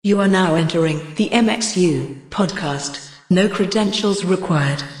You are now entering the MXU podcast. No credentials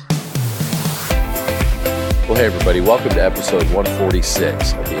required. Well, hey, everybody. Welcome to episode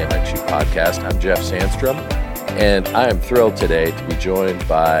 146 of the MXU podcast. I'm Jeff Sandstrom, and I am thrilled today to be joined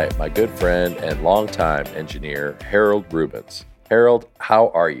by my good friend and longtime engineer, Harold Rubens. Harold, how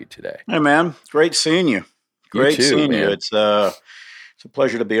are you today? Hey, man. Great seeing you. You too, Seeing man. you. It's a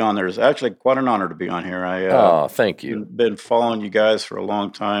pleasure to be on there. It's actually quite an honor to be on here. Thank you. Been following you guys for a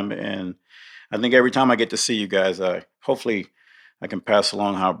long time, and I think every time I get to see you guys, hopefully I can pass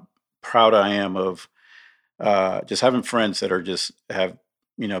along how proud I am of just having friends that are just have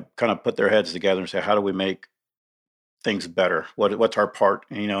kind of put their heads together and say, how do we make things better? What's our part?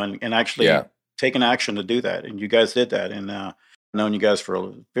 And actually taking action to do that. And you guys did that, and I've known you guys for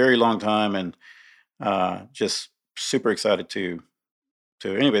a very long time, and just super excited to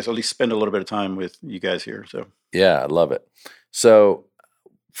anyways, at least spend a little bit of time with you guys here. So Yeah, I love it. So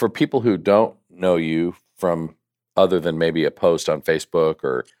for people who don't know you from other than maybe a post on Facebook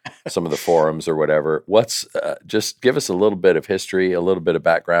or some of the forums or whatever, just give us a little bit of history, a little bit of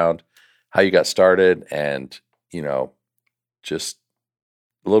background, how you got started, and, just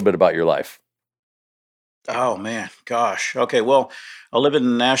a little bit about your life. Oh man, gosh. Okay, well, I live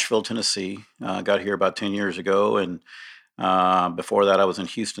in Nashville, Tennessee. Got here about 10 years ago, and before that, I was in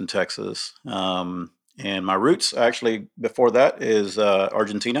Houston, Texas. And my roots actually before that is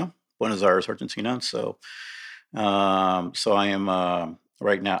Argentina, Buenos Aires, Argentina. So I am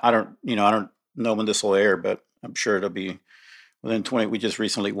right now. I don't know when this will air, but I'm sure it'll be within 20. We just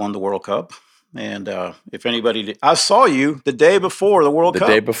recently won the World Cup, and if anybody, I saw you the day before the World Cup.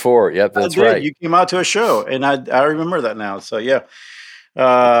 The day before, yep, that's right. You came out to a show, and I remember that now. So yeah.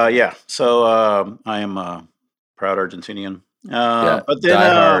 So I am a proud Argentinian. But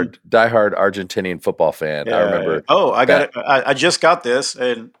then diehard Argentinian football fan. Yeah, I remember. Oh, I got it. I just got this,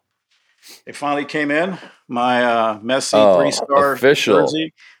 and it finally came in. My Messi 3-star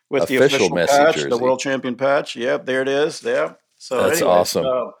jersey with the official Messi patch, jersey. the world champion patch. Yep, there it is. Yeah. So that's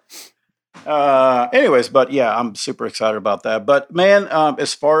awesome. Anyways, but yeah, I'm super excited about that. But man,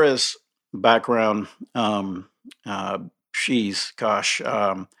 as far as background, I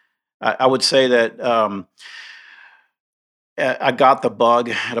would say that I got the bug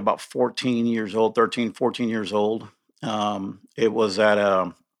at about 14 years old, 13, 14 years old. It was at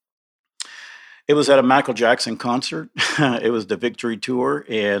a Michael Jackson concert. It was the Victory Tour,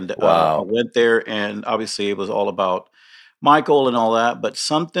 and Wow. I went there, and obviously it was all about Michael and all that. But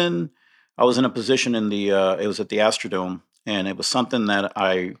I was in a position it was at the Astrodome, and it was something that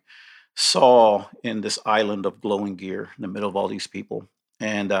I saw in this island of glowing gear in the middle of all these people,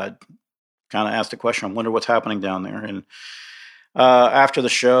 and I kind of asked the question, I wonder what's happening down there. And after the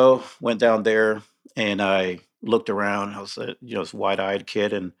show, went down there, and I looked around. I was this wide-eyed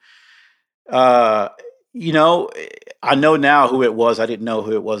kid, and I know now who it was. I didn't know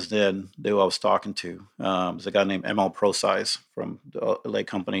who it was then, who I was talking to. It was a guy named ML ProSize from the LA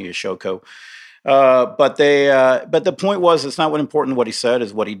company, Showco. But the point was, it's not what important what he said,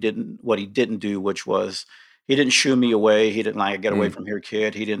 is what he didn't do, which was he didn't shoo me away. He didn't get away from here,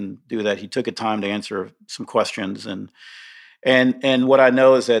 kid. He didn't do that. He took a time to answer some questions, and what I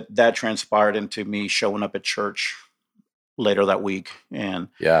know is that transpired into me showing up at church later that week and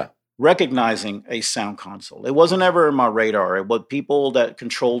recognizing a sound console. It wasn't ever in my radar. It was people that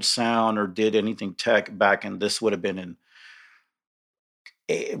controlled sound or did anything tech back in, this would have been in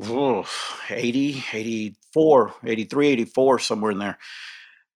 80, 84, 83, 84, somewhere in there.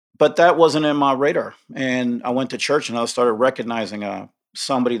 But that wasn't in my radar. And I went to church, and I started recognizing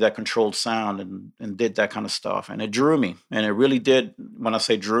somebody that controlled sound and did that kind of stuff. And it drew me. And it really did. When I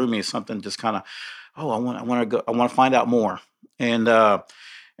say drew me, something just kind of, I want to find out more.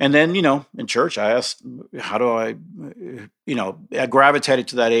 And then, in church, I asked, how do I gravitated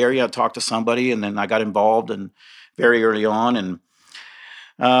to that area. I talked to somebody, and then I got involved and very early on.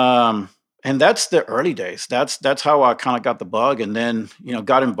 And that's the early days. That's how I kind of got the bug, and then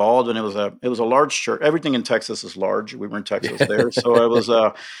got involved. And it was a large church. Everything in Texas is large. We were in Texas there,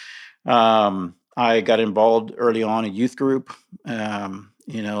 so I got involved early on in youth group.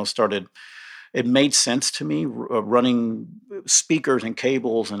 Started. It made sense to me running speakers and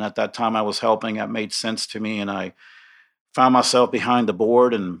cables, and at that time I was helping. That made sense to me, and I found myself behind the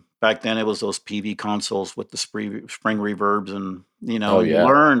board. And back then it was those PV consoles with the spring reverbs, and you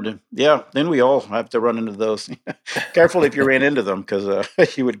learned. Yeah, then we all have to run into those. Careful if you ran into them, because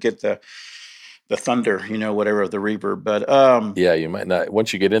you would get the the thunder, whatever, of the reverb. But Yeah, you might not.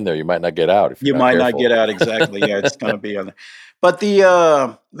 Once you get in there, you might not get out if you're you not might not careful. get out exactly. Yeah, it's going to be on there. But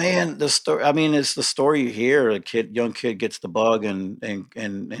the man, the story. I mean, it's the story you hear. A young kid gets the bug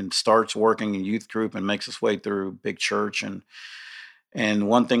and starts working in youth group and makes his way through big church, and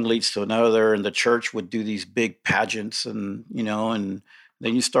one thing leads to another, and the church would do these big pageants, and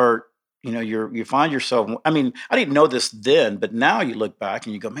then you start. You find yourself. I mean, I didn't know this then, but now you look back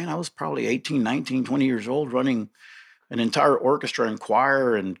and you go, man, I was probably 18, 19, 20 years old running an entire orchestra and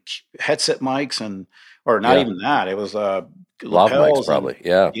choir and headset mics or not Yeah, even that. It was lav mics lapels and probably.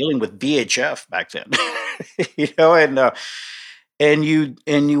 Yeah, dealing with VHF back then. And you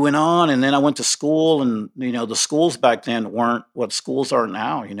went on, and then I went to school, and the schools back then weren't what schools are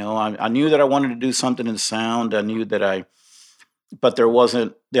now. I knew that I wanted to do something in sound. I knew that but there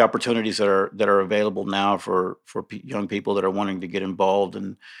wasn't the opportunities that are available now for young people that are wanting to get involved,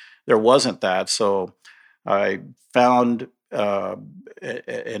 and there wasn't that. So I found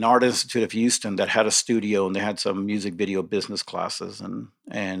an art institute of Houston that had a studio, and they had some music video business classes, and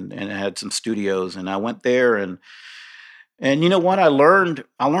it had some studios, and I went there, and you know what, I learned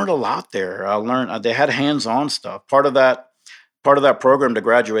a lot there. I learned they had hands-on stuff. Part of that program to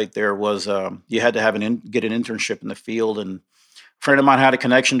graduate there was you had to get an internship in the field, and a friend of mine had a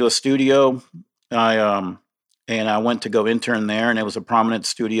connection to a studio. I and I went to go intern there, and it was a prominent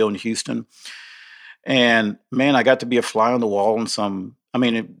studio in Houston. And man, I got to be a fly on the wall in some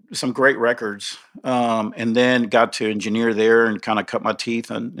great records. And then got to engineer there and kind of cut my teeth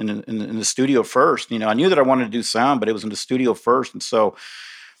in the studio first. I knew that I wanted to do sound, but it was in the studio first. And so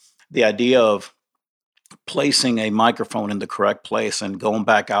the idea of placing a microphone in the correct place and going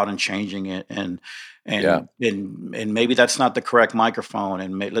back out and changing it, and yeah, maybe that's not the correct microphone,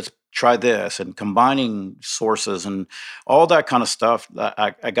 and let's try this, and combining sources and all that kind of stuff.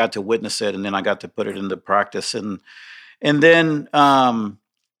 I got to witness it, and then I got to put it into practice, and then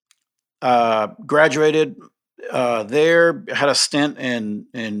graduated there. Had a stint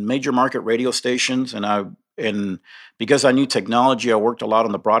in major market radio stations, and because I knew technology, I worked a lot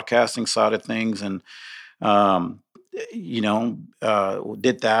on the broadcasting side of things, and um,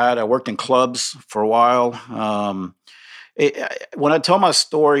 did that. I worked in clubs for a while. When I tell my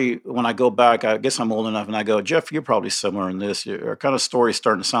story, when I go back, I guess I'm old enough, and I go, Jeff, you're probably somewhere in this. Your kind of story is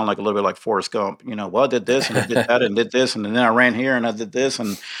starting to sound like a little bit like Forrest Gump. Well, I did this and I did that and did this, and then I ran here and I did this,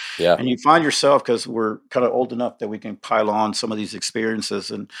 and yeah. and you find yourself, because we're kind of old enough that we can pile on some of these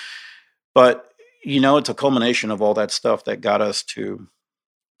experiences, but it's a culmination of all that stuff that got us to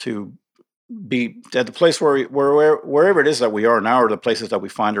be at the place wherever it is that we are now, or the places that we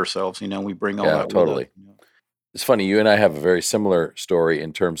find ourselves. We bring all Yeah, that with us. totally. It's funny, you and I have a very similar story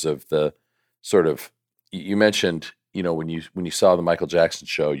in terms of the sort of you mentioned, when you saw the Michael Jackson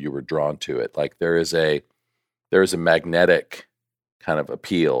show, you were drawn to it. Like there is a magnetic kind of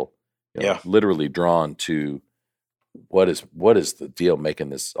appeal, Yeah. literally drawn to what is the deal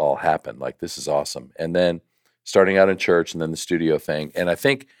making this all happen? Like this is awesome. And then starting out in church and then the studio thing. And I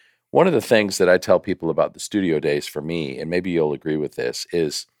think one of the things that I tell people about the studio days for me, and maybe you'll agree with this,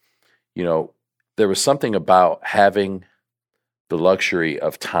 is, there was something about having the luxury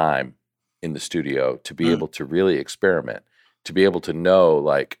of time in the studio to be able to really experiment, to be able to know,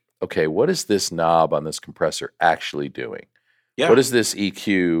 like, okay, what is this knob on this compressor actually doing? Yeah. What is this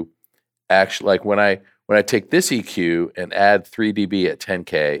EQ actually, like when I take this EQ and add 3 dB at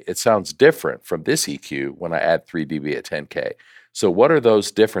 10K, it sounds different from this EQ when I add 3 dB at 10K. So what are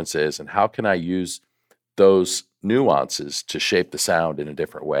those differences, and how can I use those nuances to shape the sound in a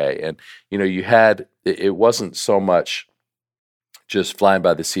different way? And it wasn't so much just flying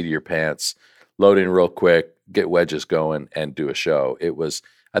by the seat of your pants, load in real quick, get wedges going, and do a show. It was,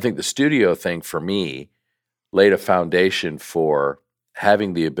 I think, the studio thing for me laid a foundation for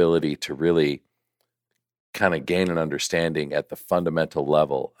having the ability to really kind of gain an understanding at the fundamental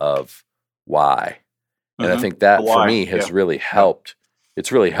level of why. And I think that for Why? me Yeah. has really helped.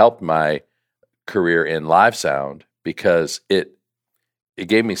 It's really helped my career in live sound, because it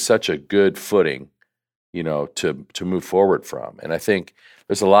gave me such a good footing, to move forward from. And I think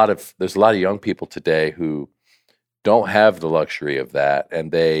there's a lot of young people today who don't have the luxury of that,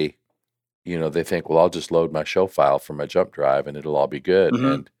 and they think, well, I'll just load my show file from my jump drive and it'll all be good.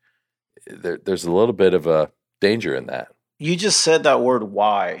 Mhm. And there's a little bit of a danger in that. You just said that word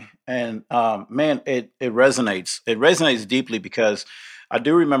 "why," and man, it resonates. It resonates deeply, because I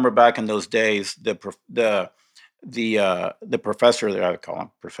do remember back in those days, the professor there, I would call him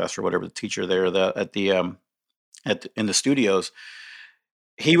professor, whatever, the teacher there, in the studios,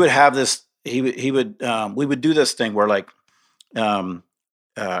 he would have this. He would we would do this thing where, like, um,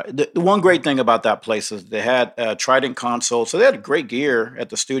 the one great thing about that place is they had a Trident console. So they had great gear at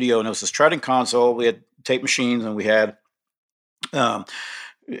the studio, and it was this Trident console. We had tape machines, and we had um,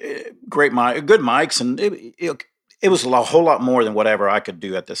 good mics, and it was whole lot more than whatever I could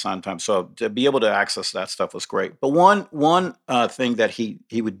do at this time. So to be able to access that stuff was great. But one thing that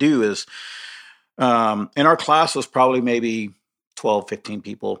he would do is, in our class was probably maybe 12, 15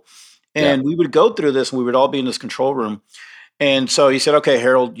 people. And we would go through this, and we would all be in this control room. And so he said, "Okay,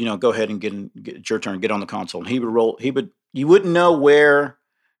 Harold, go ahead and it's your turn. Get on the console." And he would roll. You wouldn't know where,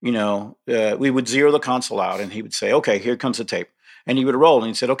 we would zero the console out, and he would say, "Okay, here comes the tape." And he would roll, and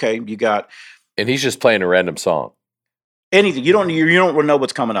he said, "Okay, you got." And he's just playing a random song. Anything. You don't know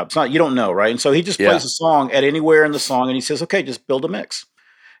what's coming up. It's not, you don't know, right? And so he just plays a song at anywhere in the song, and he says, "Okay, just build a mix,"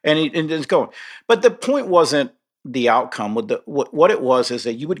 and it's going. But the point wasn't the outcome. What it was is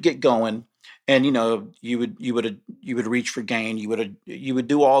that you would get going, and you would reach for gain. You would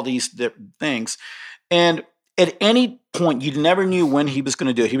do all these things, and at any point, you never knew when he was going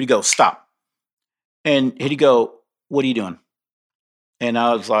to do it. He would go, "Stop," and he'd go, "What are you doing?" And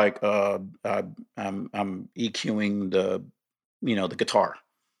I was like, I'm EQing the guitar.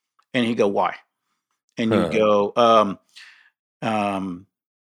 And he'd go, "Why?" And you'd go,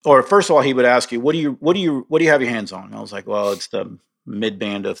 or first of all, he would ask you, what do you have your hands on? And I was like, "Well, it's the mid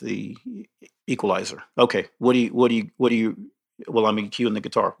band of the equalizer." "Okay, what do you, well, I'm EQing the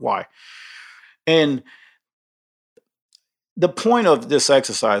guitar." "Why?" And the point of this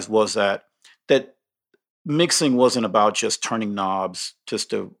exercise was that mixing wasn't about just turning knobs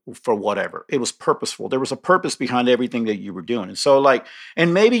for whatever. It was purposeful. There was a purpose behind everything that you were doing. And so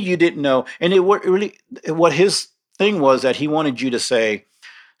and maybe you didn't know, and what his thing was that he wanted you to say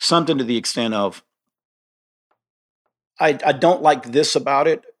something to the extent of, I don't like this about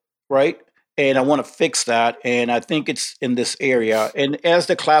it, right? And I want to fix that. And I think it's in this area. And as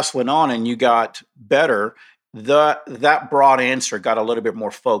the class went on and you got better, that broad answer got a little bit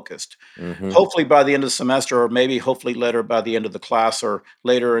more focused. Mm-hmm. Hopefully by the end of the semester, or maybe hopefully later by the end of the class, or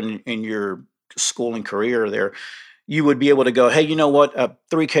later in your schooling career there, you would be able to go, "Hey, you know what?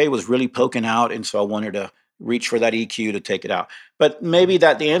 3K was really poking out, and so I wanted to reach for that EQ to take it out." But maybe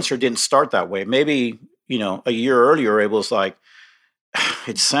the answer didn't start that way. Maybe, a year earlier, it was like,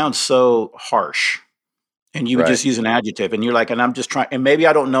 "It sounds so harsh." And you would just use an adjective, and you're like, "And I'm just trying, and maybe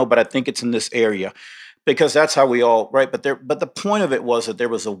I don't know, but I think it's in this area." Because that's how we all, right? But the point of it was that there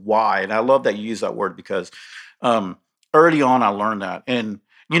was a why, and I love that you use that word, because early on I learned that, and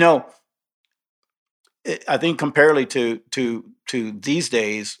I think comparatively to these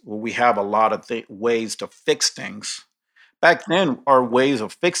days, where we have a lot of ways to fix things. Back then, our ways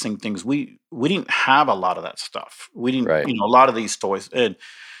of fixing things, we didn't have a lot of that stuff. We didn't, a lot of these toys, and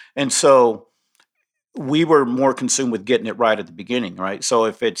so we were more consumed with getting it right at the beginning, right? So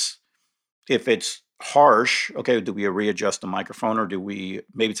if it's harsh, okay, do we readjust the microphone, or maybe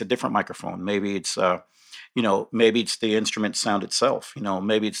it's a different microphone? Maybe it's maybe it's the instrument sound itself,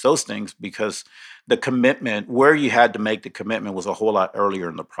 maybe it's those things, because the commitment, where you had to make the commitment, was a whole lot earlier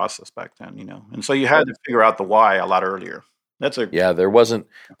in the process back then, and so you had to figure out the why a lot earlier. There wasn't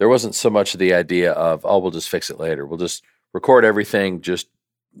so much of the idea of, "Oh, we'll just fix it later. We'll just record everything just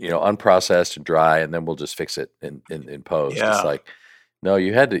unprocessed and dry, and then we'll just fix it in post." It's like, no,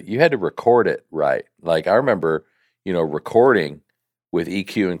 you had to record it right. Like, I remember, recording with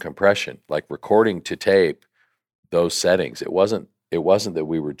EQ and compression, like recording to tape those settings. It wasn't that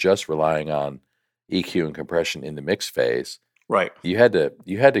we were just relying on EQ and compression in the mix phase. Right. You had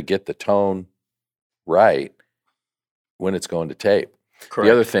to get the tone right when it's going to tape. Correct.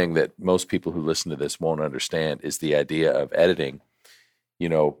 The other thing that most people who listen to this won't understand is the idea of editing.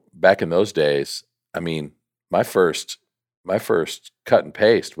 Back in those days, I mean, my first cut and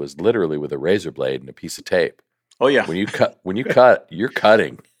paste was literally with a razor blade and a piece of tape. Oh yeah. When you cut, you're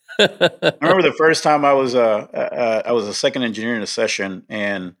cutting. I remember the first time I was a second engineer in a session,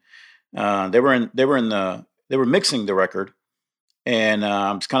 and they were mixing the record, and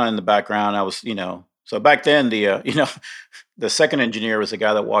I was kind of in the background. I was, so back then the second engineer was the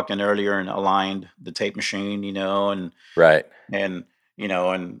guy that walked in earlier and aligned the tape machine, and right, and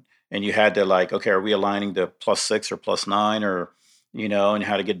and you had to, like, okay, are we aligning to +6 or +9, or and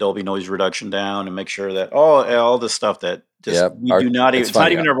how to get Dolby noise reduction down, and make sure that all this stuff that just do not even, it's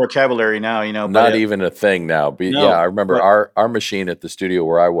not even our vocabulary now, not even a thing now. But no, I remember our machine at the studio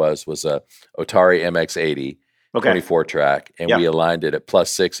where I was a Otari MX80 24 track, and we aligned it at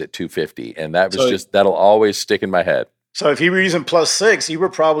 +6 at 250, and that was that'll always stick in my head. So if you were using +6, you were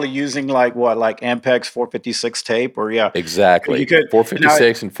probably using like what, like Ampex 456 tape, or you Exactly. could now.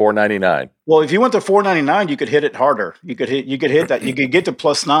 456 and 499. Well, if you went to 499, you could hit it harder. You could hit that. You could get to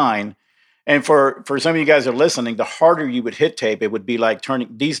 +9. And for some of you guys that are listening, the harder you would hit tape, it would be like turning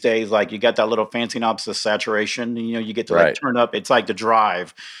these days. Like you got that little fancy knobs of saturation. And, you get to like Right. turn up. It's like the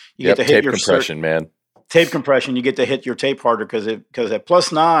drive. You Yep, get to hit tape your compression, man. tape compression. You get to hit your tape harder because at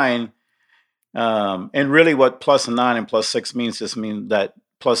 +9. And really, what +9 and +6 means just mean that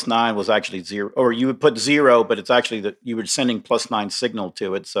 +9 was actually 0, or you would put 0, but it's actually that you were sending +9 signal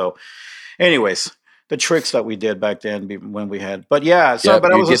to it. So, anyways, the tricks that we did back then when we had, but yeah. So, Yep,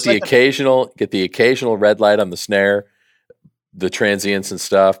 but I you was get the occasional red light on the snare, the transients and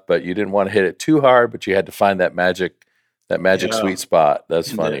stuff, but you didn't want to hit it too hard. But you had to find that magic sweet spot.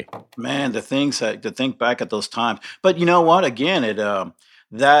 That's funny, man. The things to think back at those times. But you know what? Again, it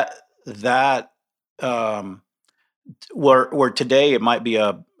that where today it might be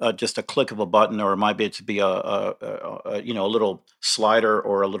a just a click of a button, or it might be to be a little slider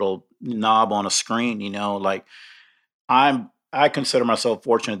or a little knob on a screen. Like I consider myself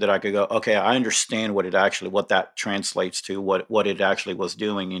fortunate that I could go, okay, I understand what that translates to, what it actually was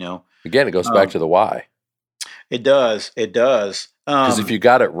doing. Again, it goes back to the why. It does. Because if you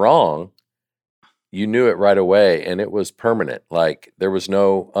got it wrong, you knew it right away, and it was permanent. Like there was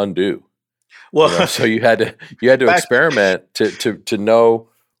no undo. Well, so you had to experiment to know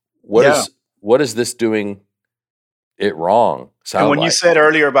what is this doing it wrong. And when you said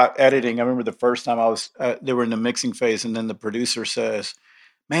earlier about editing, I remember the first time I was they were in the mixing phase, and then the producer says,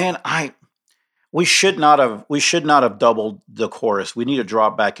 "Man, we should not have doubled the chorus. We need to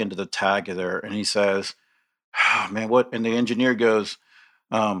drop back into the tag there." And he says, "Oh, man, what?" And the engineer goes,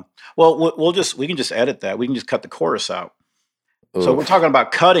 "Well, we can just edit that. We can just cut the chorus out." Oof. So we're talking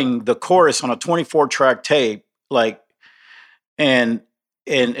about cutting the chorus on a 24-track tape, like, and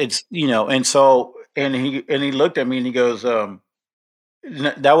it's and he looked at me and he goes,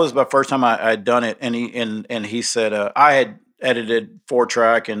 that was the first time I'd done it, and he said I had edited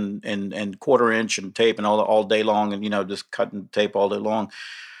 4-track and quarter-inch and tape and all day long, and just cutting tape all day long,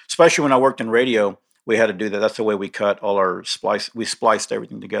 especially when I worked in radio. We had to do that. That's the way we cut all our we spliced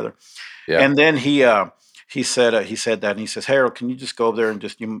everything together. Yeah. And then he said that, and he says, "Harold, can you just go over there and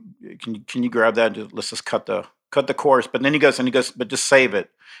just can you grab that and let's just cut the chorus?" But then he goes, "But just save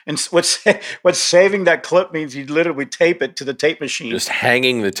it." And what's saving that clip means you literally tape it to the tape machine. Just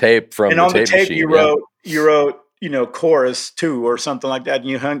hanging the tape from the tape machine. And on the tape you wrote chorus 2 or something like that, and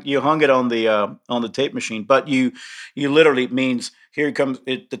you hung it on the tape machine. But you literally means here it comes.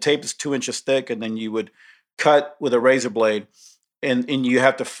 The tape is 2 inches thick, and then you would cut with a razor blade, and you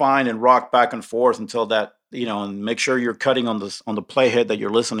have to find and rock back and forth until that and make sure you're cutting on the playhead that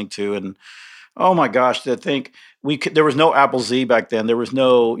you're listening to. And oh my gosh, to think there was no Apple Z back then. There was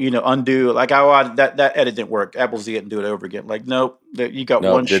no undo. Like that edit didn't work. Apple Z didn't do it over again. Like nope, you got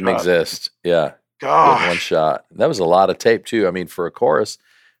one shot. It didn't exist. Yeah, gosh, one shot. That was a lot of tape too. I mean, for a chorus,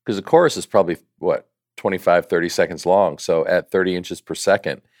 because a chorus is probably 25, 30 seconds long. So at 30 inches per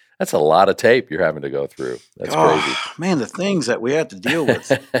second, that's a lot of tape you're having to go through. That's crazy. Man, the things that we had to deal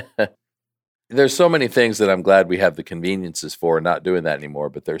with. There's so many things that I'm glad we have the conveniences for, not doing that anymore.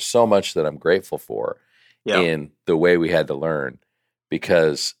 But there's so much that I'm grateful for in the way we had to learn,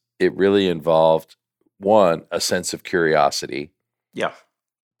 because it really involved, 1, a sense of curiosity. Yeah.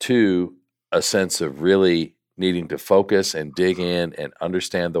 2, a sense of really needing to focus and dig in and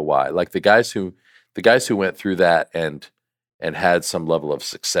understand the why. Like the guys who went through that and had some level of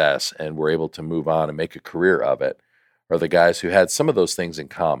success and were able to move on and make a career of it are the guys who had some of those things in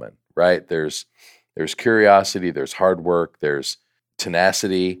common, right? There's curiosity, there's hard work, there's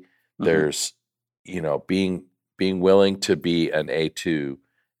tenacity, there's being willing to be an A2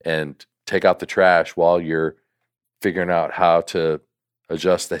 and take out the trash while you're figuring out how to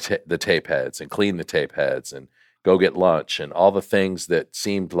adjust the tape heads and clean the tape heads and go get lunch and all the things that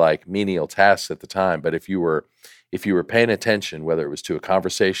seemed like menial tasks at the time. But if you were paying attention, whether it was to a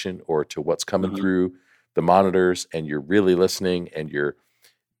conversation or to what's coming through the monitors, and you're really listening and you're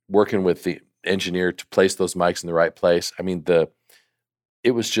working with the engineer to place those mics in the right place, I mean,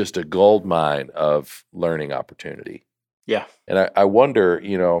 it was just a gold mine of learning opportunity. Yeah. And I wonder,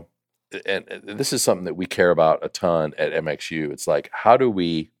 and this is something that we care about a ton at MXU. It's like, how do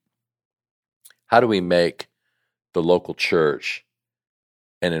we make the local church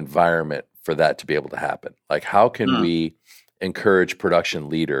an environment for that to be able to happen? Like, how can we encourage production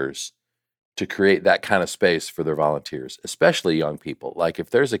leaders to create that kind of space for their volunteers, especially young people? Like, if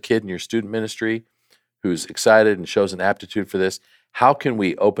there's a kid in your student ministry who's excited and shows an aptitude for this, how can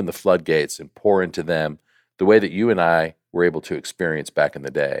we open the floodgates and pour into them the way that you and I were able to experience back in the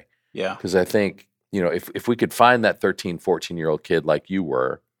day. Yeah. Because I think, if we could find that 13, 14-year-old kid like you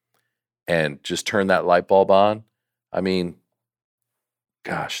were and just turn that light bulb on, I mean,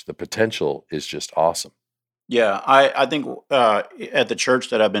 gosh, the potential is just awesome. Yeah. I think at the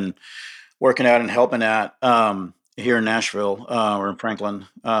church that I've been working at and helping at here in Nashville or in Franklin,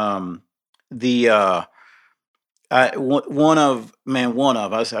 I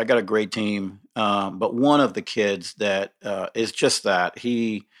got a great team, but one of the kids that is just that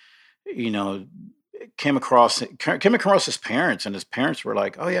he, you know, came across his parents, and his parents were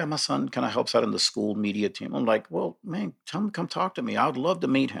like, "Oh yeah, my son kind of helps out in the school media team." I'm like, "Well, man, tell him to come talk to me. I would love to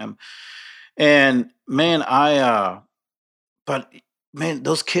meet him." And man, but man,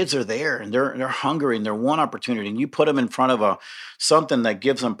 those kids are there, and they're hungry, and they're one opportunity, and you put them in front of something that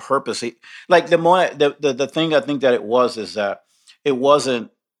gives them purpose. Like the thing I think that it was is that it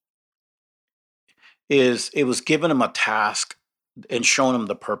wasn't it was giving them a task and showing them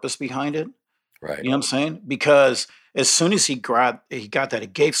the purpose behind it. Right. You know what I'm saying? Because as soon as he got that,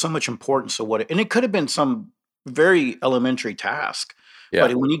 it gave so much importance to and it could have been some very elementary task. Yeah.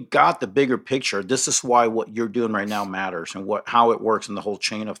 But when he got the bigger picture, this is why what you're doing right now matters and how it works in the whole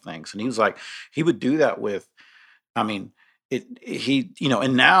chain of things. And he was like, he would do that with, I mean,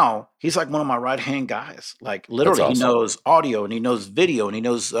 and now he's like one of my right-hand guys. Like literally, awesome. He knows audio and he knows video and he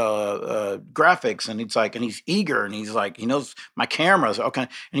knows graphics, and and he's eager, and he's like, he knows my cameras. Okay.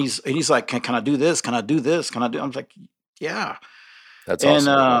 And he's like, can I do this? Can I do this? Can I do? I'm like, yeah. That's awesome.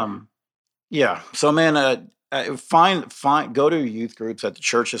 And yeah. So man, go to your youth groups at the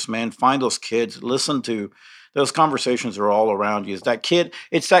churches, man. Find those kids. Listen to those conversations are all around you. It's that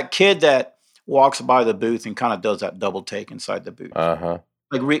kid that walks by the booth and kind of does that double take inside the booth. Uh-huh.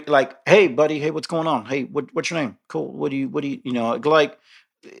 Like, hey, buddy, hey, what's going on? Hey, what's your name? Cool. What do you,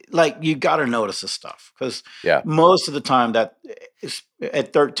 like you got to notice this stuff, because most of the time that is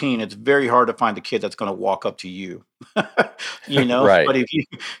at 13, it's very hard to find a kid that's going to walk up to you, Right. But if you,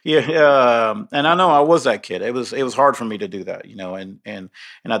 and I know I was that kid. It was hard for me to do that, and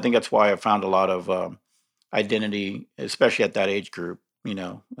I think that's why I found a lot of identity, especially at that age group.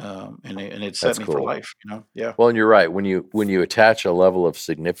 And it set me for life, Yeah. Well, and you're right. When you attach a level of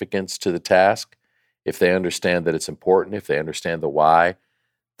significance to the task, if they understand that it's important, if they understand the why,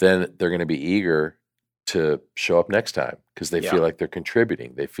 then they're going to be eager to show up next time, because they feel like they're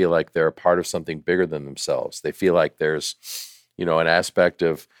contributing. They feel like they're a part of something bigger than themselves. They feel like there's, an aspect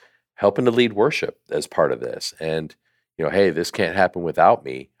of helping to lead worship as part of this. And, hey, this can't happen without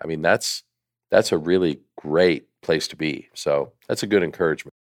me. I mean, that's a really great place to be. So that's a good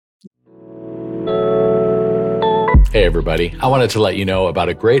encouragement. Hey everybody, I wanted to let you know about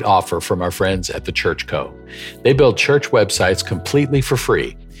a great offer from our friends at the Church Co. They build church websites completely for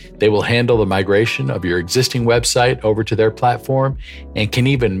free. They will handle the migration of your existing website over to their platform and can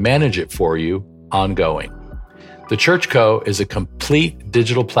even manage it for you ongoing. The Church Co. is a complete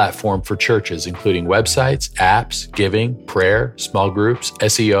digital platform for churches, including websites, apps, giving, prayer, small groups,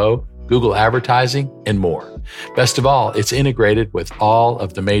 SEO, Google advertising, and more. Best of all, it's integrated with all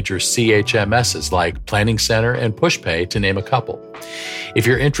of the major CHMSs like Planning Center and PushPay, to name a couple. If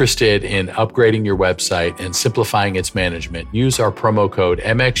you're interested in upgrading your website and simplifying its management, use our promo code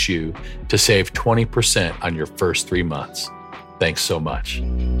MXU to save 20% on your first 3 months. Thanks so much.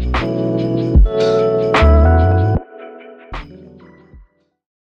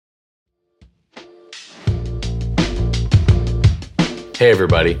 Hey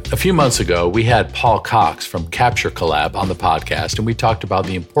everybody, a few months ago we had Paul Cox from Capture Collab on the podcast, and we talked about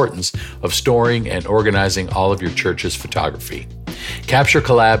the importance of storing and organizing all of your church's photography. Capture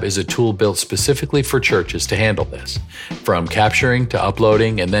Collab is a tool built specifically for churches to handle this. From capturing to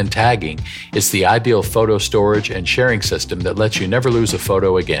uploading and then tagging, it's the ideal photo storage and sharing system that lets you never lose a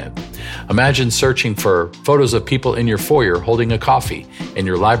photo again. Imagine searching for photos of people in your foyer holding a coffee, and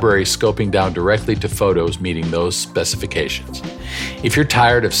your library scoping down directly to photos meeting those specifications. If you're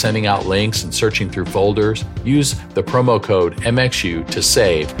tired of sending out links and searching through folders, use the promo code MXU to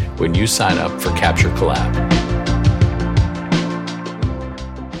save when you sign up for Capture Collab.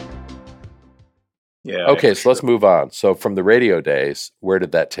 Yeah. Okay, so let's move on. So from the radio days, where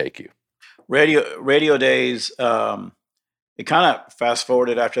did that take you? Radio days, it kind of fast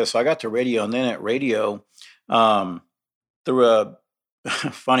forwarded after that. So I got to radio, and then at radio, through a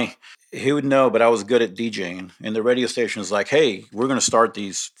funny, he would know, but I was good at DJing, and the radio station was like, "Hey, we're going to start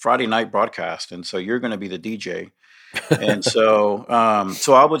these Friday night broadcasts, and so you're going to be the DJ." And so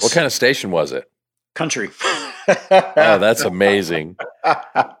I would. What kind of station was it? Country. Oh, that's amazing.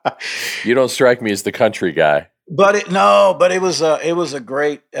 You don't strike me as the country guy. But it was a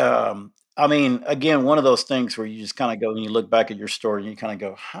great. I mean, again, one of those things where you just kind of go and you look back at your story and you kind of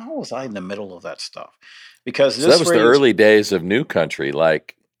go, how was I in the middle of that stuff? Because So that this was the radio, early days of new country,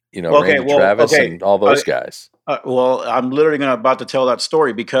 like, okay, Randy well, Travis okay. and all those guys. Well, I'm literally about to tell that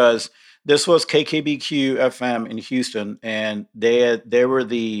story because this was KKBQ FM in Houston, and they were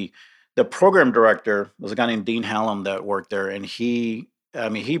the program director was a guy named Dean Hallam that worked there, and I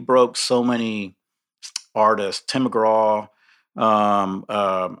mean, he broke so many artists, Tim McGraw,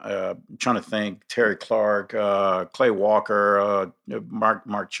 trying to think, Terry Clark, Clay Walker,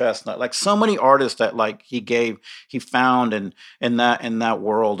 Mark Chestnut, like so many artists that like he found and in that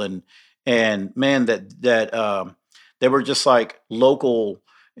world, and man, that they were just like local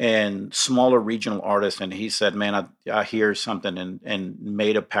and smaller regional artists, and he said, man, I hear something, and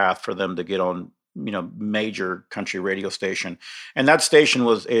made a path for them to get on, major country radio station. And that station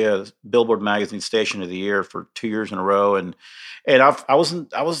was a Billboard magazine station of the year for 2 years in a row. And I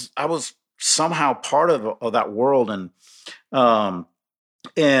was somehow part of that world. Um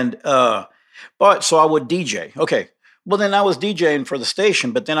and but so I would DJ. Okay. Well, then I was DJing for the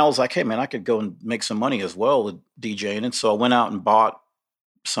station, but then I was like, hey man, I could go and make some money as well with DJing. And so I went out and bought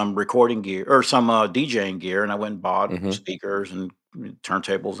some recording gear or some DJing gear, and I went and bought Hmm. speakers and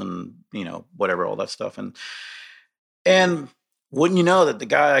turntables and whatever, all that stuff. And wouldn't you know that the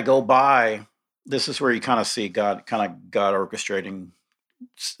guy I go by, this is where you kind of see God orchestrating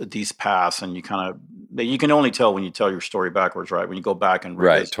these paths, and you can only tell when you tell your story backwards, right? When you go back and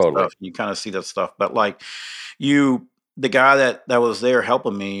Right, revisit totally. stuff, you kind of see that stuff. But like the guy that was there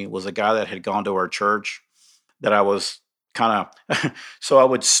helping me was a guy that had gone to our church that I was kind of, so I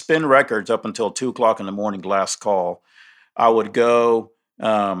would spin records up until 2 o'clock in the morning, last call. I would go,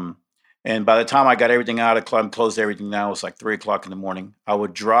 and by the time I got everything out of club, closed everything down, it was like 3 o'clock in the morning. I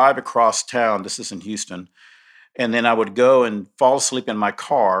would drive across town. This is in Houston. And then I would go and fall asleep in my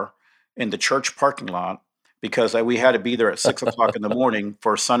car in the church parking lot because we had to be there at 6 o'clock in the morning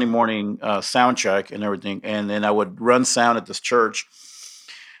for Sunday morning sound check and everything. And then I would run sound at this church.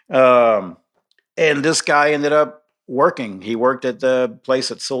 Um, and this guy ended up working. He worked at the place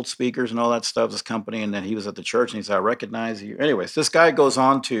that sold speakers and all that stuff, this company. And then he was at the church and he said, I recognize you. Anyways, this guy goes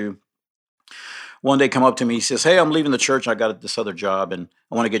on to one day come up to me. He says, hey, I'm leaving the church. I got this other job and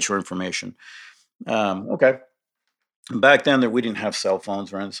I want to get your information. Okay. Back then, we didn't have cell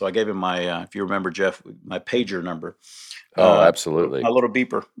phones, right? So I gave him my, if you remember, Jeff, my pager number, Oh, my absolutely. little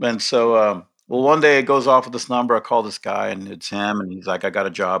beeper. And so, well, one day it goes off with this number. I call this guy, and it's him, and he's like, "I got a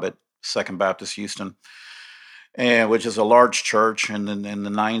job at Second Baptist Houston, and which is a large church." And then in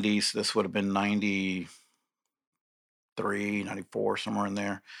the '90s, this would have been 93, 94, somewhere in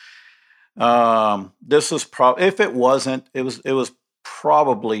there. This was probably, if it wasn't, it was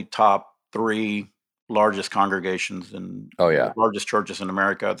probably top three largest congregations and Oh, yeah. largest churches in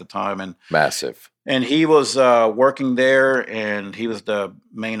America at the time. Massive. And he was working there, and he was the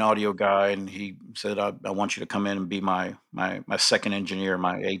main audio guy. And he said, I want you to come in and be my second engineer,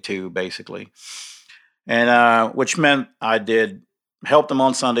 my A2, basically. And which meant I did help them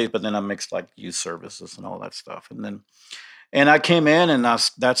on Sundays, but then I mixed like youth services and all that stuff. And I came in, and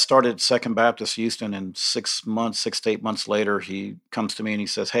that started Second Baptist Houston. And 6 to 8 months later, he comes to me and he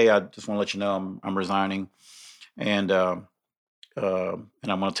says, "Hey, I just want to let you know I'm resigning, and and I'm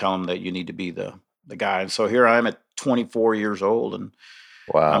going to tell him that you need to be the guy." And so here I am at 24 years old, and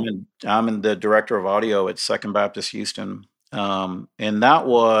Wow. I'm in the director of audio at Second Baptist Houston. And that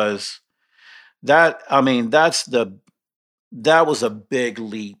was that. I mean, that was a big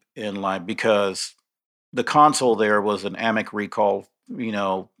leap in life because the console there was an Amic Recall,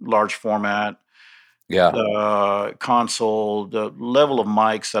 large format Yeah. console. The level of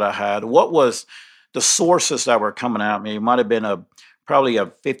mics that I had, what was the sources that were coming at me? It might have been probably a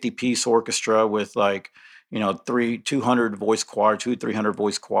 50-piece orchestra with like 200 voice choir, 300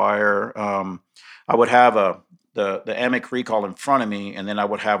 voice choir. I would have the Amic Recall in front of me, and then I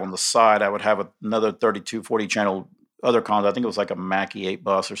would have on the side, I would have another 32, 40 channel other cons. I think it was like a Mackie 8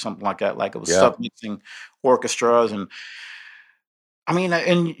 bus or something like that. Like it was Yeah. sub mixing orchestras. And I mean,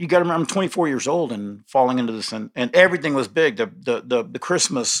 and you got to remember, I'm 24 years old and falling into this, and everything was big. The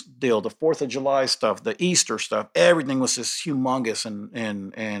Christmas deal, the 4th of July stuff, the Easter stuff, everything was just humongous.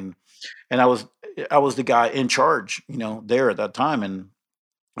 And I was the guy in charge, there at that time.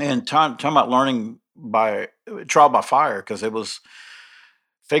 And time about learning by trial by fire, because it was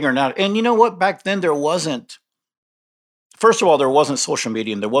figuring out. And you know what? Back then there wasn't. First of all, there wasn't social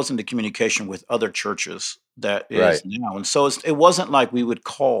media, and there wasn't the communication with other churches that is Right. now. And so it wasn't like we would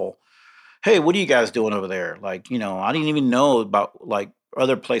call, hey, what are you guys doing over there? Like, I didn't even know about like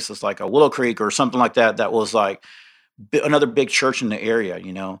other places like a Willow Creek or something like that. That was like another big church in the area.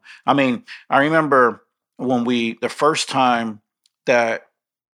 I mean, I remember when the first time that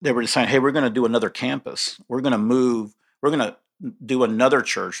they were saying, "Hey, we're going to do another campus. We're going to move. We're going to do another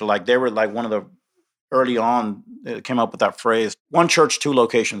church." Like they were like one of the early on came up with that phrase, "One church, two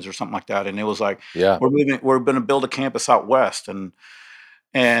locations," or something like that. And it was like, Yeah. we're going to build a campus out west. And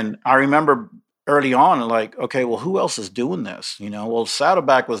I remember early on, like, okay, well, who else is doing this? Well,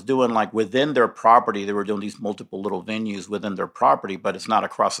 Saddleback was doing like within their property. They were doing these multiple little venues within their property, but it's not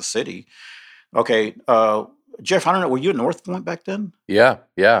across the city. Okay, Jeff, I don't know. Were you at North Point back then? Yeah.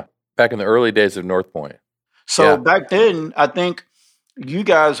 Yeah. Back in the early days of North Point. So Yeah. back then, I think you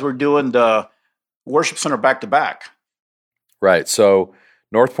guys were doing the worship center back to back. Right. So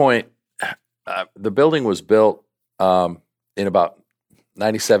North Point, the building was built in about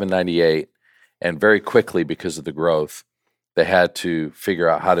 97, 98, and very quickly because of the growth, they had to figure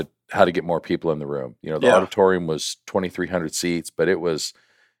out how to get more people in the room. The Yeah. auditorium was 2,300 seats, but it was,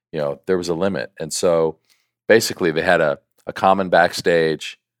 there was a limit. And so basically they had a common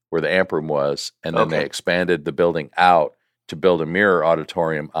backstage where the amp room was, and then they Okay. expanded the building out to build a mirror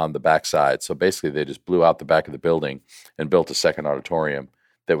auditorium on the backside. So basically they just blew out the back of the building and built a second auditorium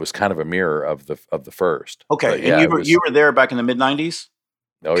that was kind of a mirror of the first. Okay. But And yeah, you were there back in the mid-90s?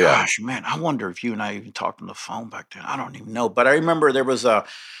 oh yeah. Gosh, man, I wonder if you and I even talked on the phone back then. I don't even know. But I remember there was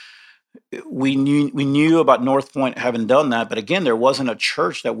we knew about North Point having done that, but again, there wasn't a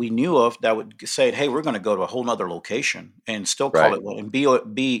church that we knew of that would say, "Hey, we're going to go to a whole nother location and still call Right. it one and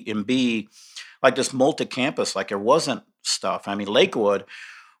be like this multi-campus." Like there wasn't stuff. I mean, Lakewood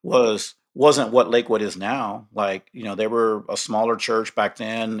wasn't what Lakewood is now. Like they were a smaller church back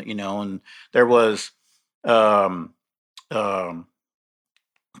then. And there was um, um,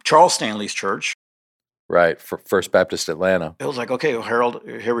 Charles Stanley's church. Right. For First Baptist Atlanta. It was like, okay, well, Harold,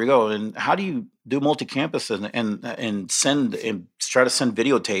 here we go. And how do you do multi-campus and send and try to send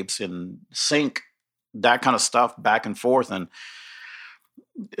videotapes and sync that kind of stuff back and forth and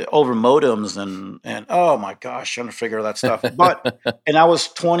over modems and oh my gosh, trying to figure that stuff. But and I was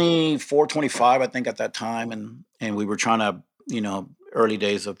 24, 25, I think at that time, and we were trying to, early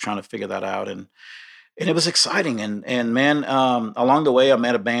days of trying to figure that out, and it was exciting. And man, along the way, I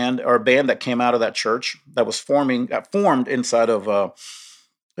met a band that came out of that church that was formed inside of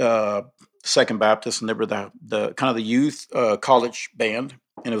Second Baptist, and they were the kind of the youth college band,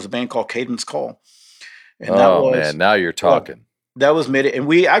 and it was a band called Caedmon's Call, and that Oh was man, now you're talking. that was mid. And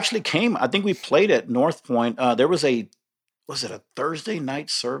we actually came. I think we played at North Point. There was it a Thursday night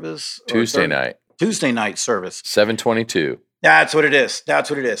service or Tuesday night, Tuesday night service. 7:22. That's what it is.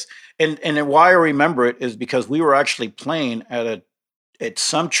 That's what it is. And then why I remember it is because we were actually playing at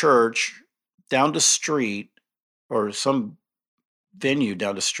some church down the street or some venue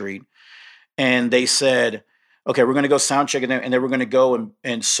down the street, and they said, "Okay, we're going to go sound check it," and they were going to go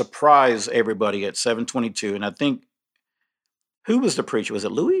and surprise everybody at 7:22. And I think who was the preacher? Was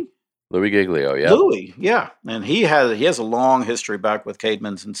it Louis? Louis Giglio, yeah. Louis, yeah, and he has a long history back with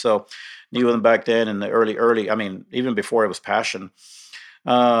Caedmon's, and so knew them back then in the early. I mean, even before it was Passion.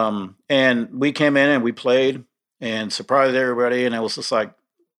 And we came in and we played and surprised everybody, and it was just like,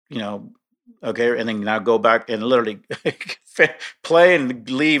 okay, and then now go back and literally play and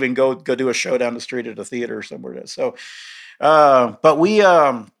leave and go do a show down the street at a theater or somewhere. So, but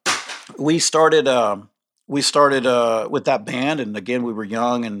we started with that band, and again, we were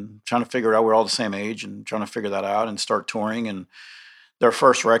young and trying to figure out, we're all the same age and trying to figure that out and start touring. And their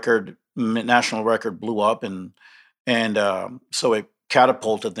first record, national record, blew up, and so it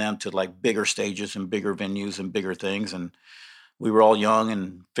catapulted them to like bigger stages and bigger venues and bigger things. And we were all young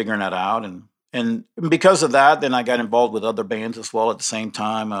and figuring that out. And because of that, then I got involved with other bands as well at the same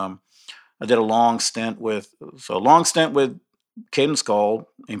time. I did a long stint with Caedmon's Call.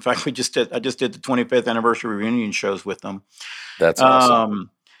 In fact, I just did the 25th anniversary reunion shows with them. That's awesome.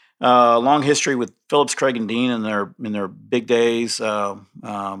 Long history with Phillips, Craig, and Dean in their big days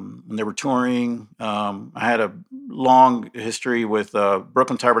when they were touring. I had a long history with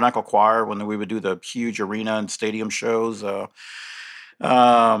Brooklyn Tabernacle Choir when we would do the huge arena and stadium shows.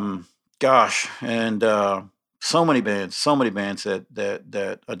 Gosh, and so many bands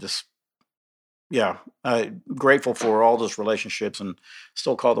that I just, yeah, I'm grateful for all those relationships and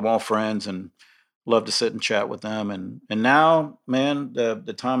still call them all friends and love to sit and chat with them. And now, man,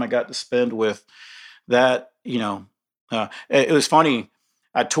 the time I got to spend with that, it was funny.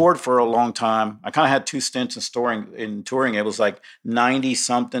 I toured for a long time. I kind of had two stints in touring. It was like 90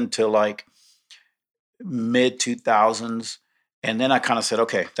 something to like mid 2000s. And then I kind of said,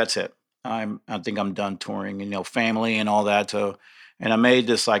 okay, that's it. I think I'm done touring, family and all that. So, And I made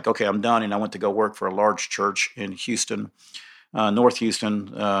this like, okay, I'm done. And I went to go work for a large church in Houston, North Houston.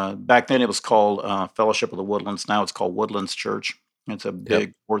 Back then it was called Fellowship of the Woodlands. Now it's called Woodlands Church. It's a Yep.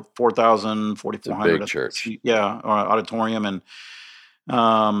 big 4,000, It's a big 4,400 church. auditorium. And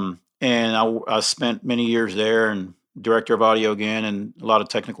I spent many years there and director of audio again and a lot of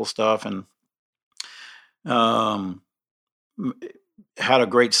technical stuff. And um, had a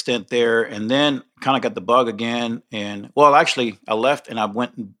great stint there, and then kind of got the bug again. And well, actually, I left and I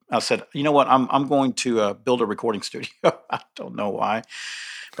went and I said, you know what, I'm going to build a recording studio. I don't know why,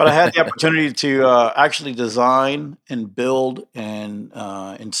 but I had the opportunity to actually design and build and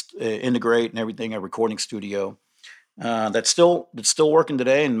integrate and everything a recording studio that's still working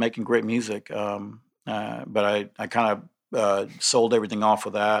today and making great music. But I kind of sold everything off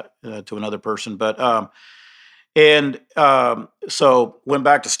of that to another person, but. So went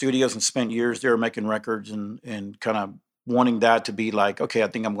back to studios and spent years there making records and kind of wanting that to be like, okay, I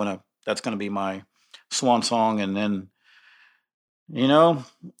think that's gonna be my swan song. And then, you know,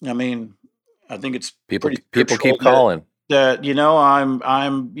 I mean, I think it's People pretty people scriptural keep calling. that,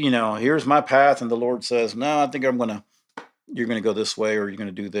 I'm, here's my path. And the Lord says, no, I think you're gonna go this way or you're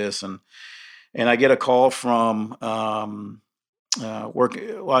gonna do this. And I get a call from, I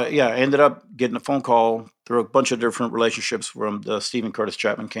ended up getting a phone call through a bunch of different relationships from the Stephen Curtis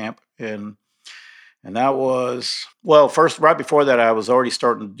Chapman camp, and that was first right before that I was already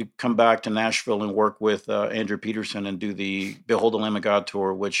starting to come back to Nashville and work with Andrew Peterson and do the Behold the Lamb of God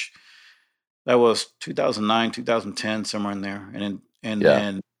tour, which that was 2009, 2010, somewhere in there,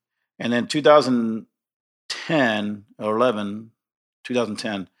 Yeah. and then 2010 or 11,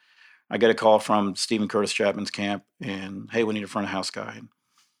 2010. I get a call from Stephen Curtis Chapman's camp, and hey, we need a front of house guy.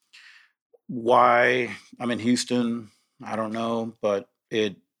 Why I'm in Houston, I don't know, but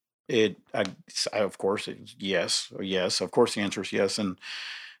I of course it's yes or yes. Of course, the answer is yes, and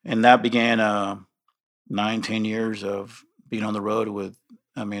that began 9, 10 years of being on the road with,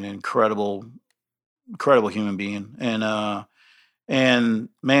 I mean, incredible human being, and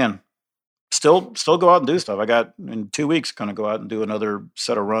man, still go out and do stuff. I got in 2 weeks going to go out and do another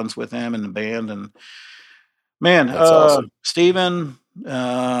set of runs with him and the band. And man, That's awesome. Steven,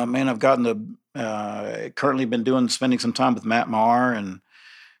 man, I've gotten to currently been spending some time with Maher and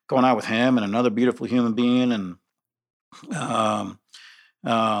going out with him and another beautiful human being. And um,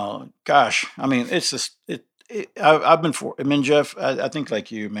 gosh, I mean, it's just I've been I mean, Jeff, I think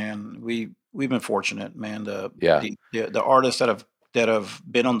like you, man, we've been fortunate, man. Yeah. The artists that have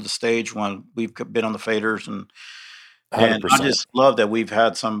been on the stage when we've been on the faders, and I 100%. just love that we've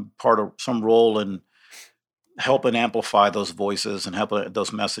had some role in helping amplify those voices and help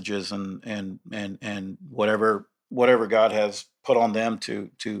those messages and whatever God has put on them to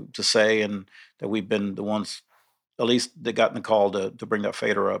say, and that we've been the ones at least that got in the call to bring that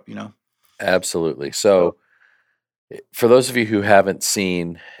fader up, Absolutely. So So, for those of you who haven't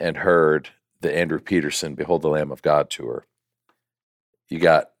seen and heard the Andrew Peterson Behold the Lamb of God tour, you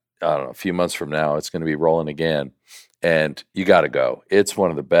got, I don't know, a few months from now, it's going to be rolling again, and you got to go. It's one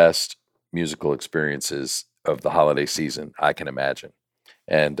of the best musical experiences of the holiday season I can imagine.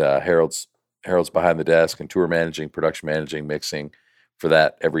 And Harold's behind the desk and tour managing, production managing, mixing for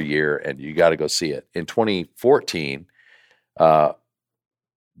that every year, and you got to go see it. In 2014, uh,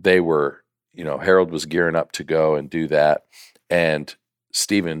 they were, Harold was gearing up to go and do that, and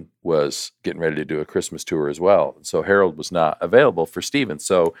Stephen was getting ready to do a Christmas tour as well. So Harold was not available for Stephen.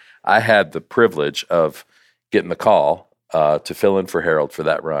 So I had the privilege of getting the call to fill in for Harold for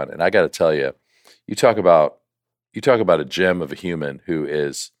that run. And I got to tell you, you talk about a gem of a human who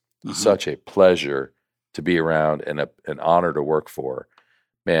is such a pleasure to be around and an honor to work for.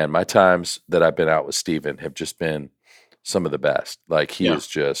 Man, my times that I've been out with Stephen have just been some of the best. Like he yeah, is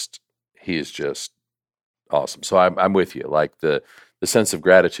just awesome. So I'm with you. Like the sense of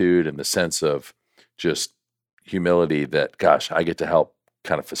gratitude and the sense of just humility that, gosh, I get to help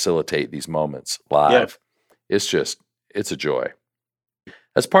kind of facilitate these moments yeah, live. It's a joy.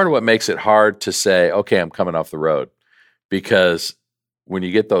 That's part of what makes it hard to say, okay, I'm coming off the road, because when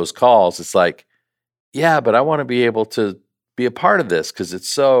you get those calls, it's like, yeah, but I want to be able to be a part of this because it's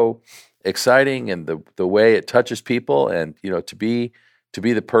so exciting, and the way it touches people, and to be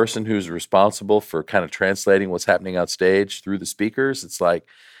the person who's responsible for kind of translating what's happening on stage through the speakers. It's like,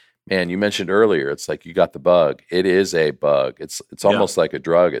 man, you mentioned earlier, it's like you got the bug. It is a bug. It's yeah, almost like a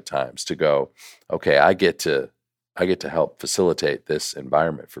drug at times to go, okay, I get to help facilitate this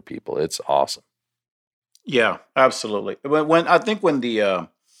environment for people. It's awesome. yeah, absolutely. When I think when the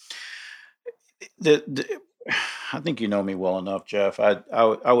I think you know me well enough, Jeff.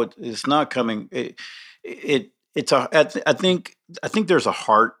 I would. It's not coming. It I think there's a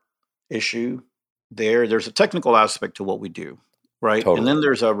heart issue there. There's a technical aspect to what we do, right? And Totally. then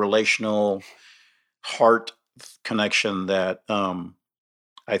there's a relational heart connection that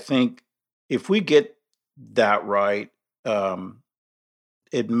I think if we get that right,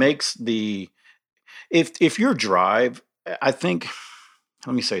 it makes if your drive, I think,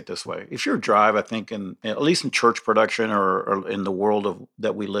 let me say it this way: if your drive, I think, in at least in church production or in the world of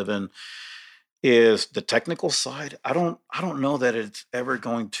that we live in, is the technical side. I don't know that it's ever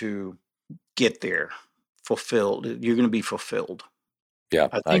going to get there fulfilled. You're going to be fulfilled. Yeah,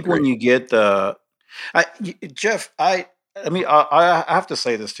 I I think when agree. you get Jeff, I mean, I have to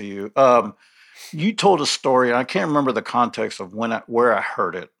say this to you. You told a story, and I can't remember the context of where I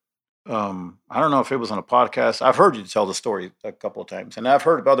heard it. I don't know if it was on a podcast. I've heard you tell the story a couple of times, and I've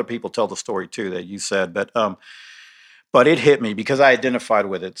heard other people tell the story too that you said, but it hit me because I identified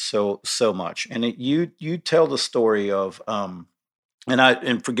with it so much. And you tell the story of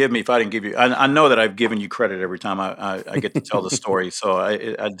and forgive me if I didn't give you. I know that I've given you credit every time I get to tell the story, so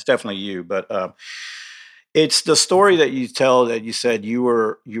it's definitely you. But it's the story that you tell that you said you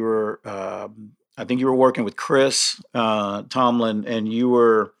were I think you were working with Chris Tomlin, and you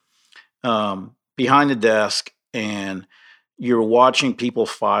were behind the desk, and you're watching people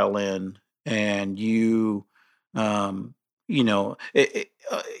file in, and um, you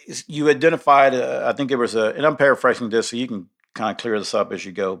identified. I think it was and I'm paraphrasing this, so you can kind of clear this up as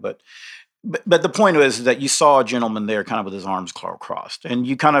you go, but the point is that you saw a gentleman there kind of with his arms crossed, and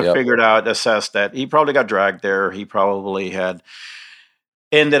you kind of Yep. assessed that he probably got dragged there. He probably had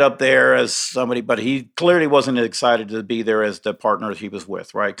ended up there as somebody, but he clearly wasn't excited to be there as the partner he was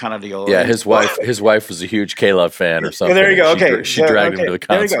with, right? Kind of deal. Yeah, And his wife was a huge K-Love fan or yeah, there something, you and go. Okay, she dragged him to the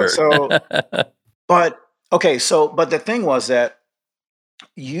there you go. concert. So, but the thing was that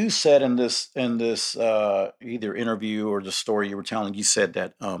you said in this either interview or the story you were telling, you said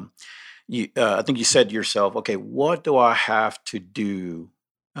that I think you said to yourself, okay, what do I have to do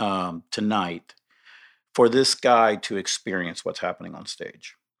tonight for this guy to experience what's happening on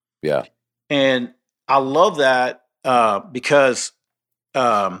stage? Yeah, And I love that because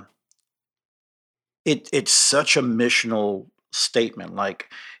um, it's such a missional statement. Like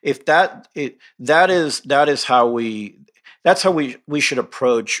if that is how we should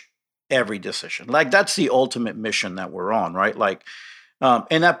approach every decision. Like that's the ultimate mission that we're on, right? Like,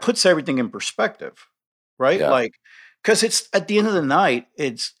 and that puts everything in perspective, right? yeah, Like, because it's at the end of the night,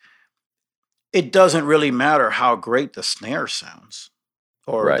 it doesn't really matter how great the snare sounds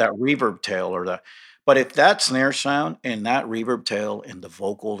or right. that reverb tail or that. But if that snare sound and that reverb tail and the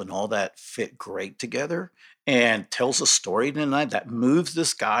vocal and all that fit great together and tells a story tonight that moves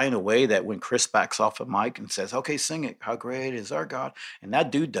this guy in a way that when Chris backs off a mic and says, "Okay, sing it. How great is our God?" and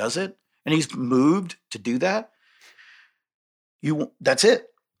that dude does it, and he's moved to do that, that's it.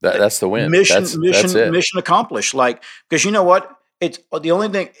 That's the win. Mission, That's mission, it. mission accomplished. Like, because you know what? It's the only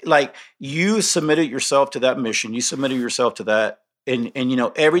thing, like, you submitted yourself to that mission, you submitted yourself to that, and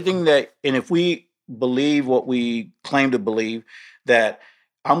everything that, and if we believe what we claim to believe, that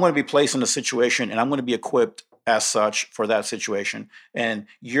I'm going to be placed in a situation and I'm going to be equipped as such for that situation, and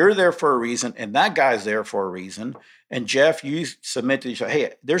you're there for a reason, and that guy's there for a reason. And Jeff, you submit to yourself,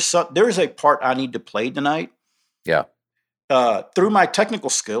 hey, there's a part I need to play tonight Yeah, through my technical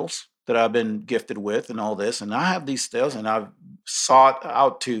skills that I've been gifted with and all this, and I have these skills, and I've sought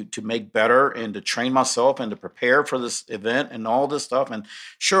out to make better and to train myself and to prepare for this event and all this stuff, and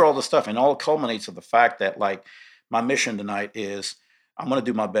sure, all this stuff, and all culminates of the fact that, like, my mission tonight is I'm going to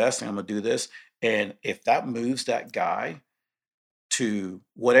do my best and I'm going to do this, and if that moves that guy to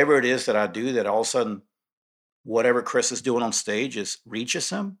whatever it is that I do, that all of a sudden whatever Chris is doing on stage reaches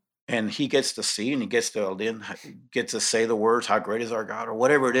him, and he gets to see, and he gets to then get to say the words, "How great is our God," or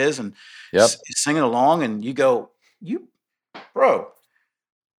whatever it is, and yep. singing along, and you go, bro,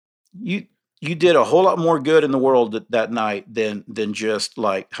 you you did a whole lot more good in the world that night than just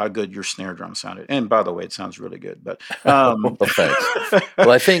like how good your snare drum sounded. And by the way, it sounds really good. But Well, thanks.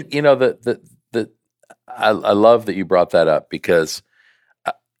 Well, I think I love that you brought that up because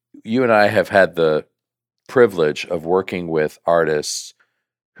you and I have had the privilege of working with artists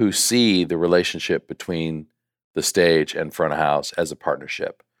who see the relationship between the stage and front of house as a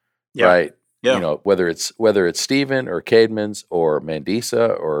partnership, yeah, right? yeah, Whether it's Steven or Caedmon's or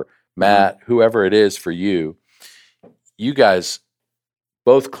Mandisa or mhm, Matt, whoever it is for you, you guys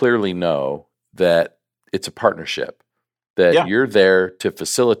both clearly know that it's a partnership, that yeah, you're there to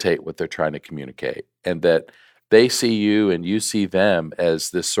facilitate what they're trying to communicate, and that they see you and you see them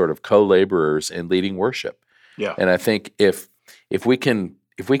as this sort of co-laborers in leading worship. yeah, And I think if we can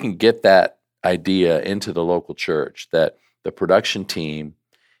get that idea into the local church that the production team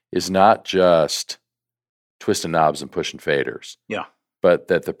is not just twisting knobs and pushing faders, Yeah. but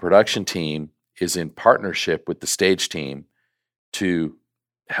that the production team is in partnership with the stage team to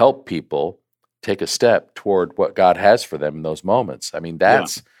help people take a step toward what God has for them in those moments. I mean, Yeah.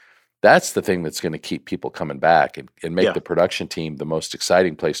 that's the thing that's going to keep people coming back and make Yeah. the production team the most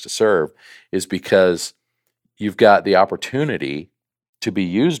exciting place to serve, is because you've got the opportunity to be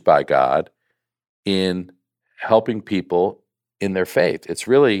used by God in helping people in their faith. It's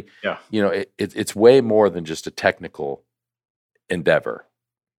really, Yeah. it's way more than just a technical endeavor.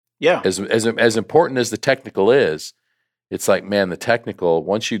 Yeah. As important as the technical is, it's like, man, the technical,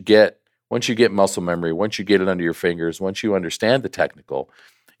 once you get muscle memory, once you get it under your fingers, once you understand the technical,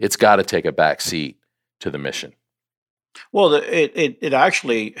 it's got to take a back seat to the mission. Well, it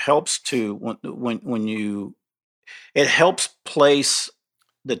actually helps to when you it helps place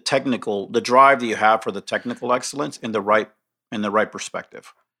the drive that you have for the technical excellence in the right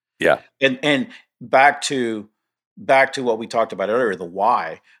perspective. Yeah. And back to what we talked about earlier, the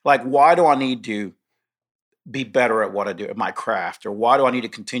why. Like, why do I need to be better at what I do at my craft, or why do I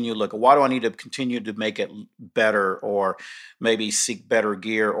need to why do I need to continue to make it better, or maybe seek better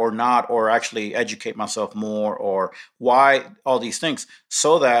gear, or not, or actually educate myself more, or why all these things,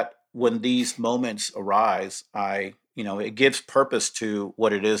 so that when these moments arise, it gives purpose to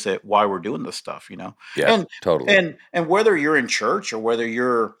what it is that why we're doing this stuff, Yeah, and totally. and whether you're in church or whether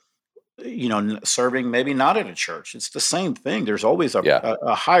you're serving maybe not at a church, it's the same thing. There's always a, Yeah.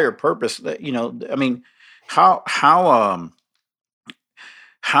 a higher purpose that, I mean, how how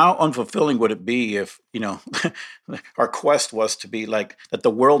unfulfilling would it be if, our quest was to be like that the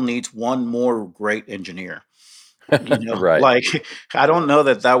world needs one more great engineer, Right. like I don't know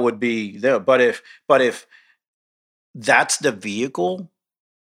that would be there, but if that's the vehicle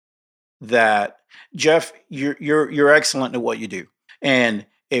that, Jeff, you're excellent at what you do, and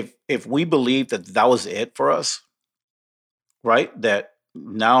if we believe that was it for us, right? That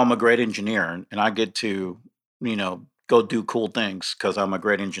now I'm a great engineer and I get to, go do cool things because I'm a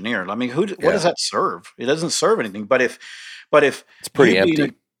great engineer. I mean, what does Yeah. that serve? It doesn't serve anything. But if It's you pretty being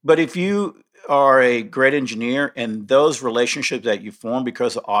empty. but if you are a great engineer, and those relationships that you form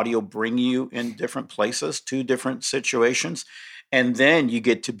because of audio bring you in different places to different situations, and then you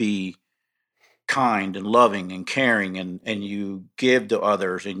get to be kind and loving and caring, and you give to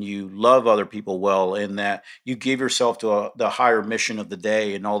others and you love other people well, and that you give yourself to the higher mission of the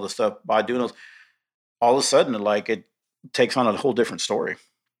day and all the stuff by doing those, all of a sudden, like, it takes on a whole different story.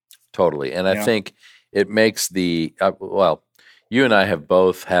 Totally. And I Yeah. think it makes well, you and I have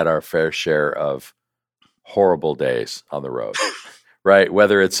both had our fair share of horrible days on the road, right?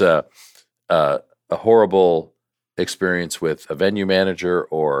 Whether it's a horrible experience with a venue manager,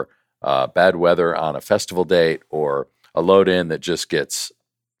 or bad weather on a festival date, or a load in that just gets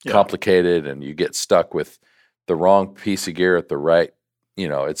Yeah. complicated and you get stuck with the wrong piece of gear at the right,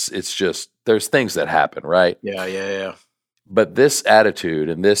 it's just, there's things that happen, right? Yeah. Yeah. Yeah. But this attitude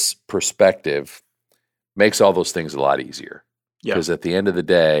and this perspective makes all those things a lot easier. Yeah. Because at the end of the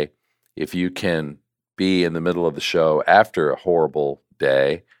day, if you can be in the middle of the show after a horrible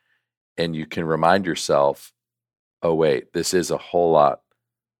day and you can remind yourself, oh, wait, this is a whole lot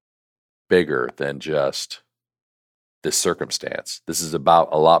bigger than just this circumstance. This is about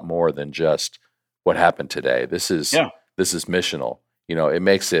a lot more than just what happened today. This is Yeah. missional. It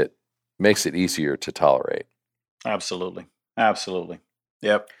makes it easier to tolerate. Absolutely. Absolutely.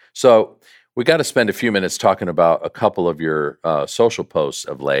 Yep. So we got to spend a few minutes talking about a couple of your social posts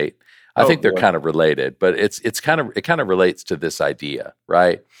of late. I Oh think they're boy. kind of related, but it kind of relates to this idea,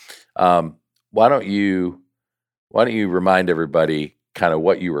 right? Why don't you remind everybody kind of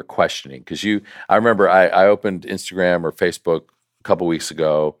what you were questioning? Because I remember I opened Instagram or Facebook a couple weeks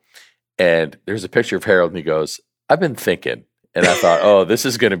ago, and there's a picture of Harold, and he goes, "I've been thinking," and I thought, "Oh, this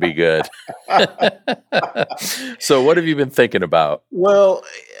is going to be good." So, what have you been thinking about? Well,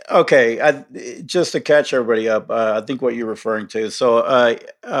 okay. Just to catch everybody up, I think what you're referring to. So,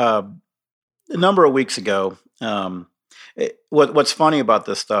 a number of weeks ago, what's funny about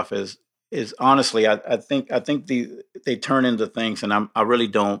this stuff is honestly, I think they turn into things, and I really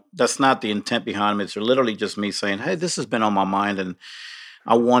don't. That's not the intent behind them. It's literally just me saying, "Hey, this has been on my mind, and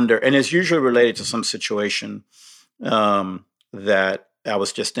I wonder." And it's usually related to some situation that I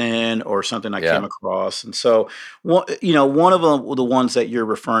was just in, or something I came Yeah. across. And so, one of the ones that you're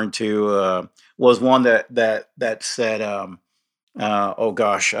referring to was one that said, "Oh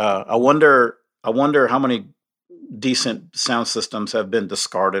gosh, I wonder how many decent sound systems have been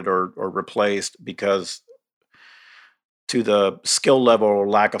discarded or replaced because to the skill level or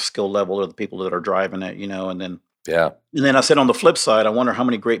lack of skill level of the people that are driving it, and Yeah. then I said on the flip side, I wonder how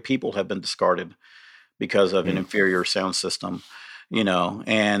many great people have been discarded because of an Mm. inferior sound system,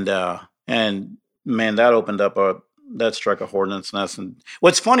 and man, that opened up that struck a hornet's nest. And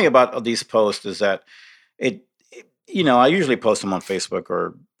what's funny about these posts is that I usually post them on Facebook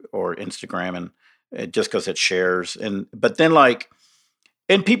or Instagram, and just because it shares, but then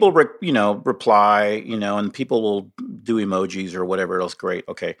and people reply, and people will do emojis or whatever else. Great,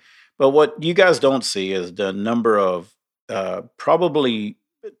 okay, but what you guys don't see is the number of probably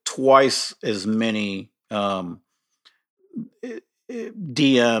twice as many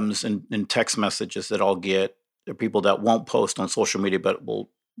DMs and text messages that I'll get. There are people that won't post on social media but will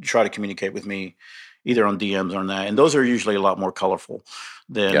try to communicate with me either on DMs or on that, and those are usually a lot more colorful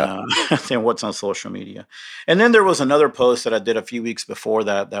than Yeah. than what's on social media. And then there was another post that I did a few weeks before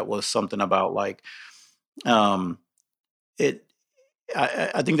that was something about um, it.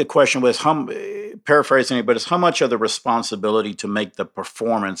 I think the question was paraphrasing it, but it's how much of the responsibility to make the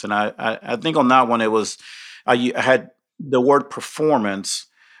performance. And I think on that one it was I had the word performance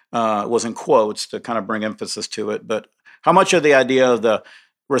was in quotes to kind of bring emphasis to it, but how much of the idea of the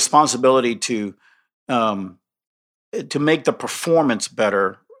responsibility um, to make the performance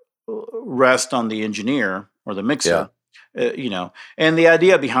better rest on the engineer or the Yeah. mixer, and the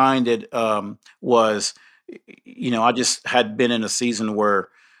idea behind it was, I just had been in a season where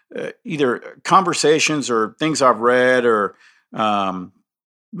either conversations or things I've read or um,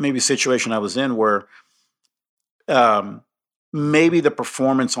 maybe a situation I was in where um, maybe the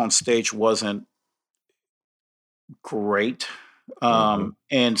performance on stage wasn't great, Hmm.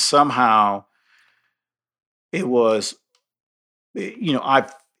 and somehow it was,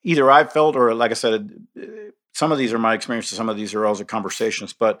 I felt, or like I said, some of these are my experiences, some of these are also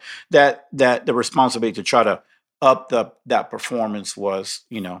conversations, but that the responsibility to try to up that performance was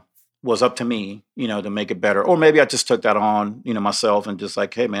up to me, to make it better. Or maybe I just took that on, myself, and just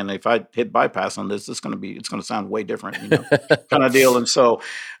like, hey man, if I hit bypass on this, it's gonna sound way different, kind of deal. And so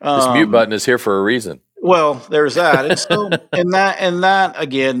This mute um button is here for a reason. well, there's that. And so, and that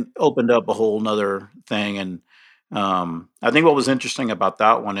again opened up a whole nother thing. And I think what was interesting about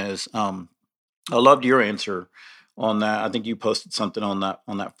that one is I loved your answer on that. I think you posted something on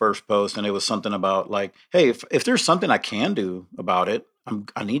that first post, and it was something about like, hey, if there's something I can do about it,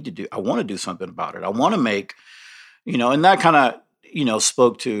 I want to do something about it. I want to make, and that kind of,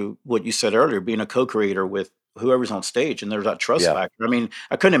 spoke to what you said earlier, being a co-creator with whoever's on stage, and there's that trust Yeah. factor. I mean,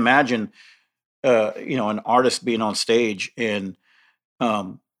 I couldn't imagine an artist being on stage and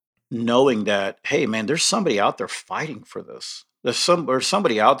um, knowing that, hey, man, there's somebody out there fighting for this. There's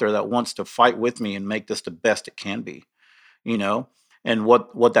somebody out there that wants to fight with me and make this the best it can be, you know, and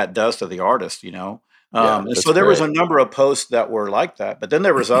what that does to the artist, Yeah. And That's so there was great. a number of posts that were like that, but then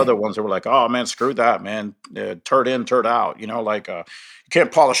there was other ones that were like, oh man, screw that, man, turd in, turd out, like you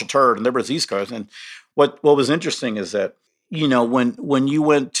can't polish a turd. And there was these guys, and what was interesting is that when you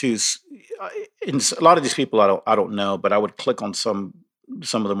went to a lot of these people I don't know, but I would click on some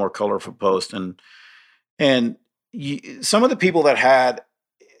of the more colorful posts, and some of the people that had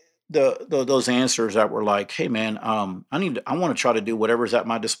those answers that were like, hey man, I want to try to do whatever's at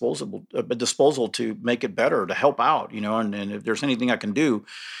my disposal to make it better, to help out, and if there's anything I can do,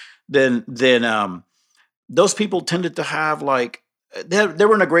 then those people tended to have like they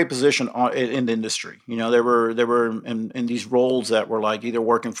were in a great position in the industry. They were in these roles that were like either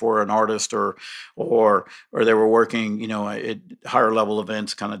working for an artist or they were working, at higher level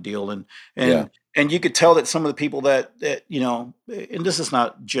events kind of deal. And Yeah. and and you could tell that some of the people that and this is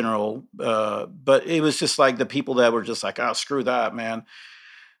not general, but it was just like the people that were just like, oh, screw that, man,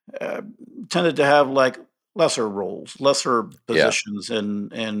 uh, tended to have like lesser roles, lesser Yeah. positions,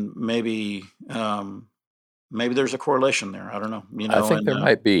 and maybe there's a correlation there. I don't know, I think and there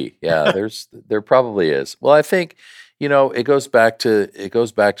might be. Yeah, there probably is. Well, I think, it goes back to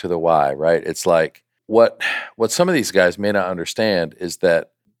the why, right? It's like what some of these guys may not understand is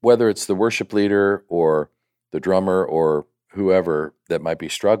that whether it's the worship leader or the drummer or whoever that might be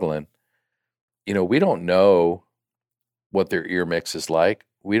struggling, we don't know what their ear mix is like.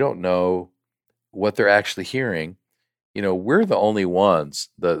 We don't know what they're actually hearing. We're the only ones,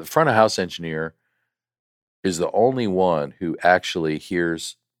 the front of house engineer is the only one who actually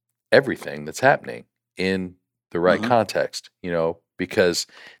hears everything that's happening in the right Mhm. context, because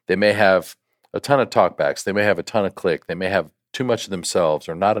they may have a ton of talkbacks, they may have a ton of click, they may have too much of themselves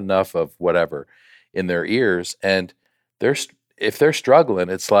or not enough of whatever in their ears. And if they're struggling,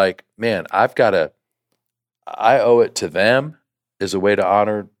 it's like, man, I owe it to them as a way to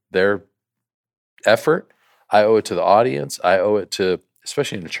honor their effort. I owe it to the audience. I owe it to,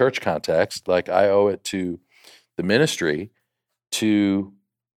 especially in a church context, like I owe it to the ministry to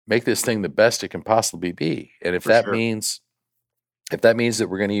make this thing the best it can possibly be. And if For that sure. means that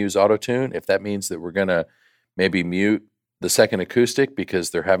we're going to use auto tune, if that means that we're going to maybe mute the second acoustic because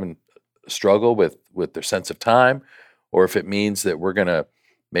they're having a struggle with their sense of time, or if it means that we're going to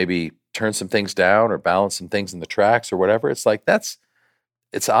maybe turn some things down or balance some things in the tracks or whatever, it's like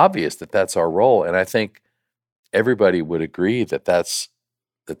it's obvious that that's our role. And I think everybody would agree that that's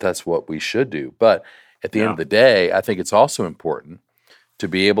what we should do. But at the end Yeah. of the day, I think it's also important to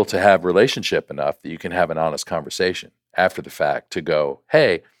be able to have relationship enough that you can have an honest conversation after the fact to go,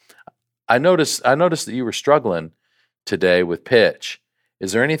 hey, I noticed that you were struggling today with pitch.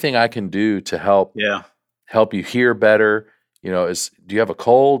 Is there anything I can do to help Yeah. you hear better? You know, do you have a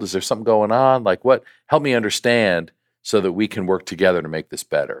cold? Is there something going on? Like what? Help me understand so that we can work together to make this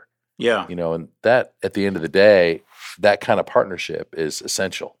better. Yeah. You know, and that at the end of the day, that kind of partnership is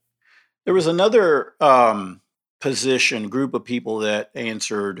essential. There was another group of people that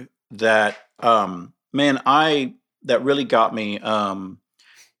answered that. That really got me. And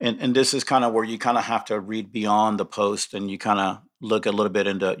this is kind of where you kind of have to read beyond the post, and you kind of look a little bit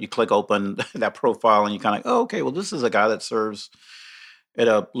into. You click open that profile, and you kind of, oh, okay, well, this is a guy that serves at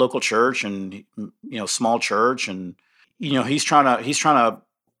a local church, and small church, and he's trying to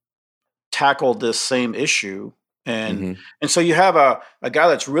tackle this same issue. And Mm-hmm. and so you have a guy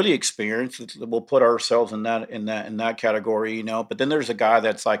that's really experienced. We'll put ourselves in that category, But then there's a guy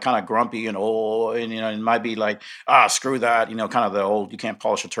that's like kind of grumpy and old, and and might be like, screw that, kind of the old you can't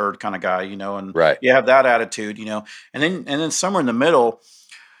polish a turd kind of guy, And Right. you have that attitude, And then somewhere in the middle,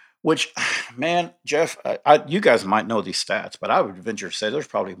 which, man, Jeff, you guys might know these stats, but I would venture to say there's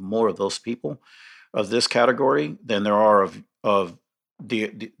probably more of those people of this category than there are of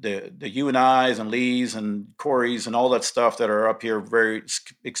the you and I's and Lee's and Corey's and all that stuff that are up here, very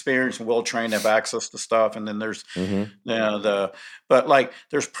experienced and well trained, have access to stuff. And then there's but like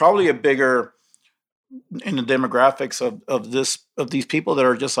there's probably a bigger in the demographics of these people that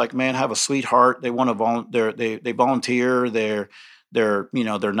are just like, man, have a sweetheart. They want to volunteer. They volunteer. They're they're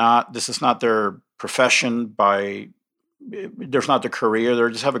not. This is not their profession by. There's not their career.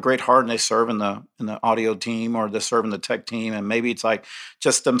 They just have a great heart, and they serve in the audio team, or they serve in the tech team, and maybe it's like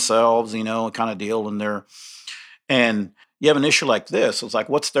just themselves, kind of deal. And you have an issue like this. It's like,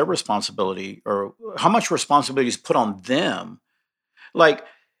 what's their responsibility, or how much responsibility is put on them? Like,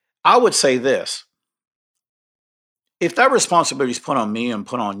 I would say this: if that responsibility is put on me and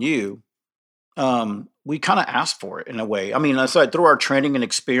put on you, we kind of ask for it in a way. I mean, that's like through our training and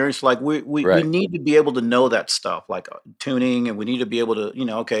experience, like we Right. need to be able to know that stuff, like tuning, and we need to be able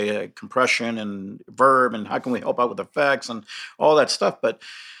to, compression and verb, and how can we help out with effects and all that stuff. But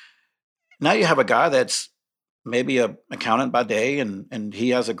now you have a guy that's maybe a accountant by day, and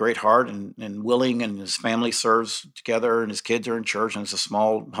he has a great heart and willing, and his family serves together, and his kids are in church, and it's a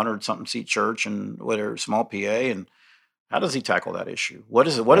small 100-something seat church, and whatever, small PA. And how does he tackle that issue? What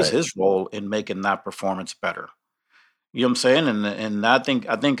is Right. his role in making that performance better? You know what I'm saying? And I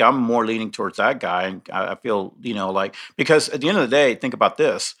think I'm more leaning towards that guy. And I feel, like, because at the end of the day, think about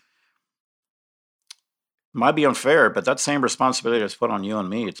this. It might be unfair, but that same responsibility that's put on you and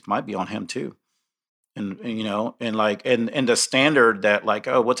me, it might be on him too. And the standard that, like,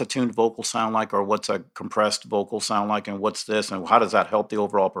 oh, what's a tuned vocal sound like, or what's a compressed vocal sound like, and what's this, and how does that help the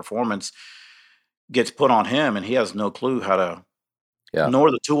overall performance, gets put on him, and he has no clue how to,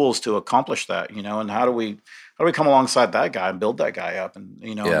 nor the tools to accomplish that, and how do we come alongside that guy and build that guy up, and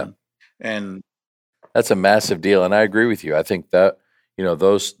and That's a massive deal, and I agree with you. I think that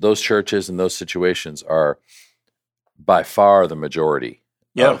those churches and those situations are by far the majority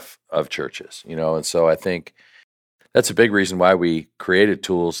of churches. And so I think that's a big reason why we created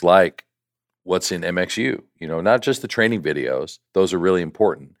tools like what's in MXU. Not just the training videos; those are really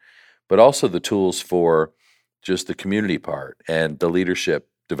important, but also the tools for just the community part and the leadership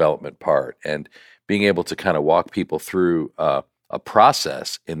development part, and being able to kind of walk people through a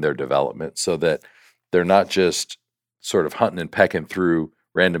process in their development so that they're not just sort of hunting and pecking through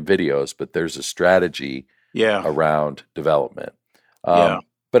random videos, but there's a strategy around development.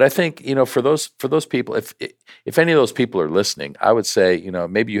 But I think, for those people, if any of those people are listening, I would say,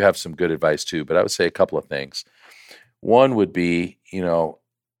 maybe you have some good advice too, but I would say a couple of things. One would be,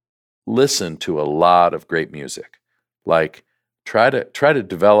 listen to a lot of great music. Like try to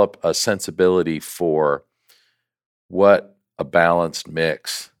develop a sensibility for what a balanced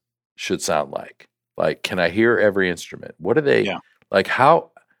mix should sound like. Like, can I hear every instrument? What are they like?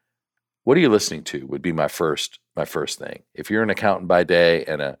 What are you listening to? Would be my first thing. If you're an accountant by day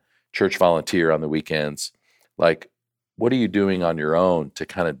and a church volunteer on the weekends, Like, what are you doing on your own to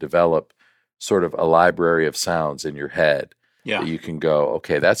kind of develop sort of a library of sounds in your head Yeah. that you can go,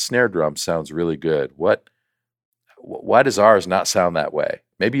 okay, that snare drum sounds really good. Why does ours not sound that way?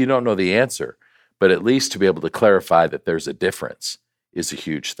 Maybe you don't know the answer, but at least to be able to clarify that there's a difference is a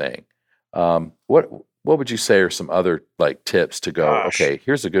huge thing. What would you say are some other like tips to go, Gosh. okay,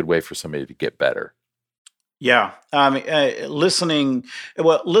 here's a good way for somebody to get better? Yeah. I mean, listening,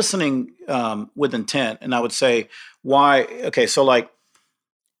 listening with intent. And I would say why, okay, so like,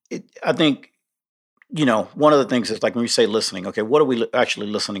 I think, one of the things is like when you say listening, okay, what are we actually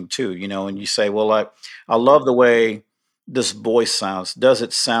listening to, and you say, well, I love the way this voice sounds.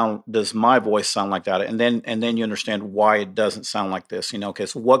 Does my voice sound like that? And then you understand why it doesn't sound like this, okay,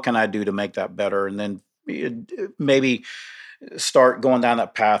 so what can I do to make that better? And then maybe start going down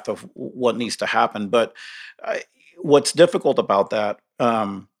that path of what needs to happen. But I, what's difficult about that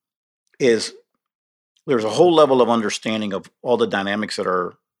is there's a whole level of understanding of all the dynamics that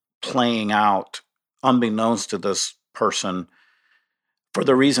are playing out unbeknownst to this person for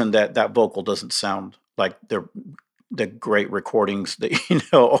the reason that that vocal doesn't sound like the great recordings that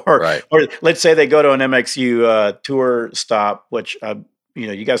or Right. or let's say they go to an MXU tour stop, which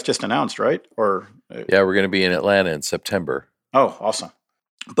you guys just announced, right? Or Yeah, we're going to be in Atlanta in September. oh, awesome.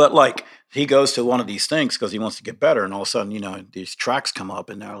 But like he goes to one of these things because he wants to get better, and all of a sudden, these tracks come up,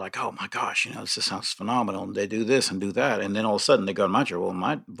 and they're like, "Oh my gosh, this just sounds phenomenal." And they do this and do that, and then all of a sudden they go to my chair. Well,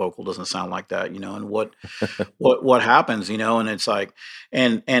 my vocal doesn't sound like that, and what happens, and it's like,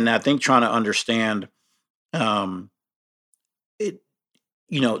 and I think trying to understand, um, it,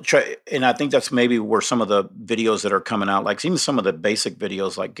 try, and I think that's maybe where some of the videos that are coming out, like even some of the basic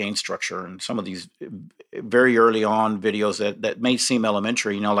videos like gain structure and some of these very early on videos that may seem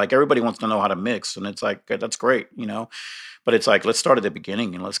elementary, like everybody wants to know how to mix, and it's like that's great, but it's like let's start at the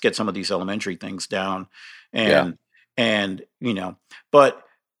beginning and let's get some of these elementary things down, Yeah. and but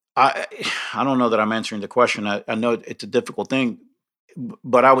I I don't know that I'm answering the question. I know it's a difficult thing,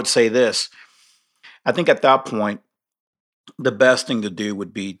 but I would say this. I think at that point, the best thing to do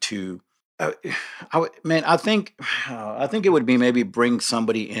would be to, uh, man, I think it would be maybe bring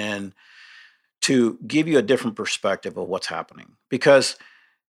somebody in to give you a different perspective of what's happening. Because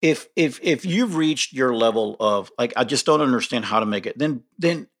if you've reached your level of like, I just don't understand how to make it,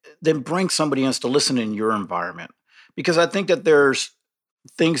 then bring somebody else to listen in your environment. Because I think that there's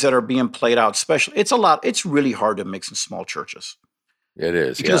things that are being played out, especially it's really hard to mix in small churches. It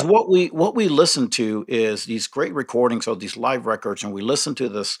is. Because Yeah. what we listen to is these great recordings or these live records, and we listen to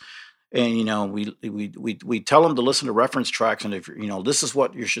this, and we tell them to listen to reference tracks, and if this is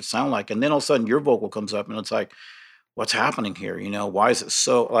what you should sound like, and then all of a sudden your vocal comes up, and it's like, what's happening here? Why is it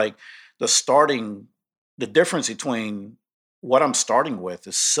so like the difference between what I'm starting with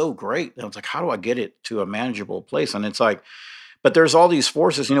is so great, and it's like, how do I get it to a manageable place? And it's like, but there's all these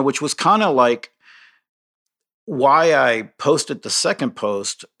forces, which was kind of like why I posted the second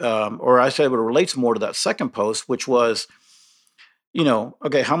post, or I said it relates more to that second post, which was,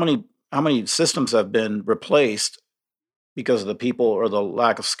 okay, how many systems have been replaced because of the people or the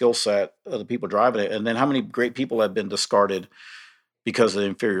lack of skill set of the people driving it, and then how many great people have been discarded because of the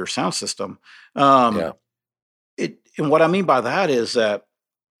inferior sound system. Yeah. Um, and what I mean by that is that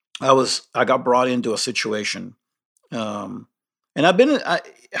I got brought into a situation, um, and I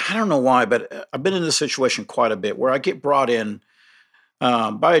don't know why, but I've been in this situation quite a bit where I get brought in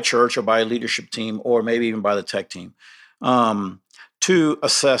by a church or by a leadership team or maybe even by the tech team um, to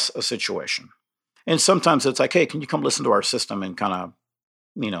assess a situation. And sometimes it's like, hey, can you come listen to our system and kind of,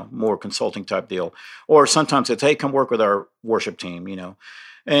 more consulting type deal. Or sometimes it's, hey, come work with our worship team,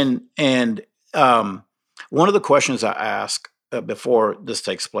 And one of the questions I ask before this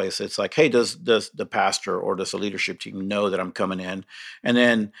takes place, it's like, hey, does the pastor or does the leadership team know that I'm coming in? And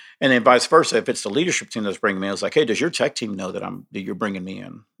then vice versa, if it's the leadership team that's bringing me in, it's like, hey, does your tech team know that you're bringing me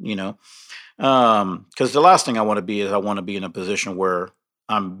in? Because the last thing I want to be is I want to be in a position where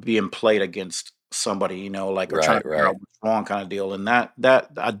I'm being played against somebody, like or trying Right. to figure out Right. what's wrong kind of deal. And that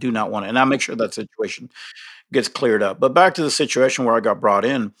I do not want to. And I make sure that situation gets cleared up. But back to the situation where I got brought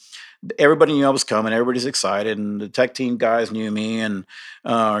in, everybody knew I was coming. Everybody's excited, and the tech team guys knew me and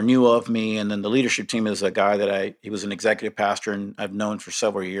knew of me. And then the leadership team is a guy that he was an executive pastor, and I've known for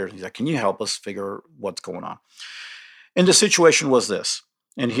several years. He's like, "Can you help us figure what's going on?" And the situation was this,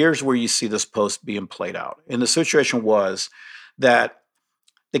 and here's where you see this post being played out. And the situation was that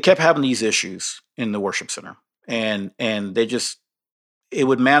they kept having these issues in the worship center, and it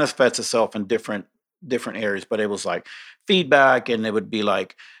would manifest itself in different areas, but it was like feedback, and it would be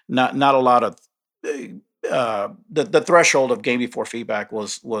like not a lot of the threshold of game before feedback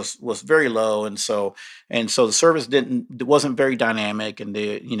was very low, and so the service wasn't very dynamic, and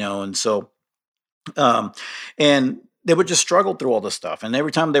and so um, and they would just struggle through all this stuff. And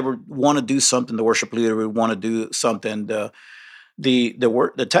every time they would want to do something, the worship leader would want to do something. The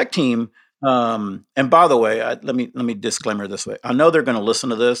tech team. And by the way, let me disclaimer this way. I know they're going to listen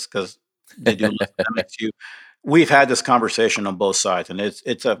to this because they do listen to MXU. We've had this conversation on both sides, and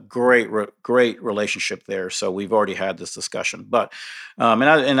it's a great relationship there. So we've already had this discussion. But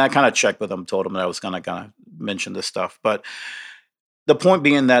and I kind of checked with them, told them that I was going to kind of mention this stuff. But the point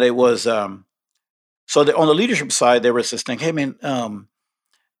being that it was on the leadership side, there was this thing. Hey man,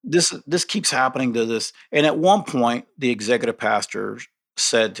 this keeps happening to this. And at one point, the executive pastor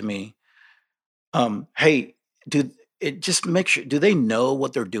said to me, "Hey, do it just make sure, do they know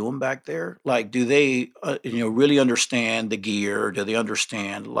what they're doing back there? Like, do they really understand the gear? Do they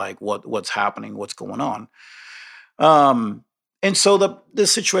understand like what's happening, what's going on?" Um, and so the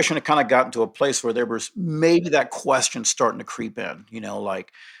situation had kind of gotten to a place where there was maybe that question starting to creep in,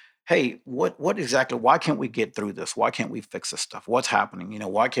 like, hey, what exactly? Why can't we get through this? Why can't we fix this stuff? What's happening?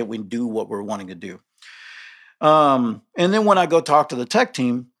 Why can't we do what we're wanting to do? And then when I go talk to the tech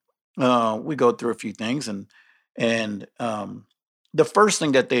team, we go through a few things, and the first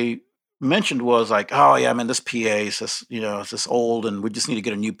thing that they mentioned was like, oh yeah, man, this PA is this, it's this old, and we just need to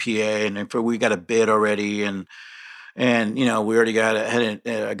get a new PA, and if we got a bid already, and we already had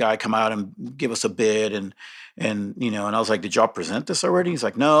a guy come out and give us a bid, and I was like, did y'all present this already? He's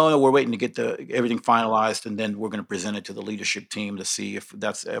like, no, we're waiting to get everything finalized, and then we're going to present it to the leadership team to see if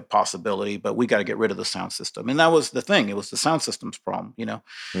that's a possibility, but we got to get rid of the sound system. And that was the thing, it was the sound system's problem.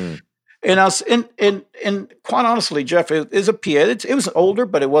 Hmm. And I was, and quite honestly, Jeff, it is a PA. It was older,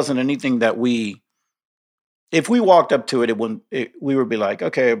 but it wasn't anything that if we walked up to it, we would be like,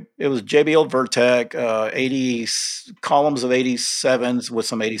 okay, it was JBL Vertec, 80 columns of 87s with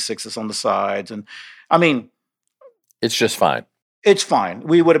some 86s on the sides. And I mean, It's just fine. it's fine.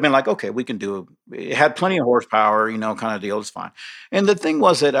 We would have been like, okay, we can do it. It had plenty of horsepower, kind of deal. It's fine. And the thing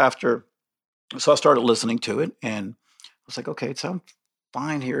was that so I started listening to it, and I was like, okay, it sounds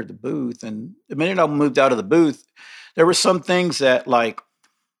fine here at the booth. And the minute I moved out of the booth, there were some things that like,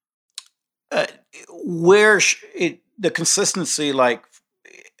 uh, the consistency, like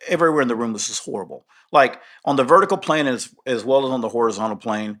everywhere in the room was just horrible. Like on the vertical plane as well as on the horizontal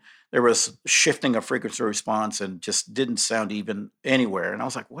plane, there was shifting of frequency response and just didn't sound even anywhere. And I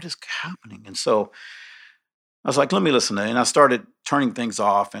was like, what is happening? And so I was like, let me listen to it. And I started turning things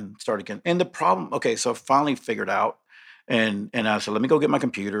off and started again. And the problem, okay, so I finally figured out, and I said, let me go get my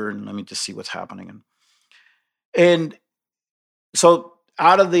computer and let me just see what's happening. And so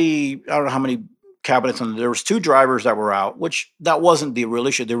out of I don't know how many cabinets, and there was two drivers that were out, which that wasn't the real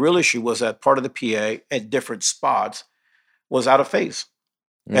issue. The real issue was that part of the PA at different spots was out of phase.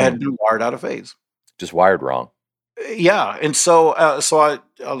 It had been wired out of phase. Just wired wrong. Yeah, and so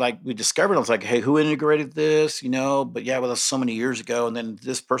like we discovered, I was like, hey, who integrated this? But yeah, well, that's so many years ago, and then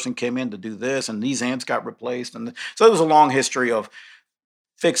this person came in to do this, and these amps got replaced, and so it was a long history of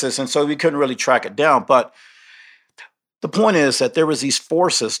fixes, and so we couldn't really track it down. But the point is that there was these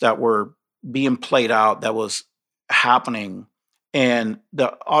forces that were being played out that was happening, and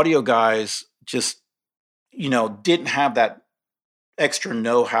the audio guys just didn't have that extra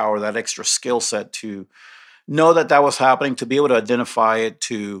know-how or that extra skill set to know that was happening, to be able to identify it,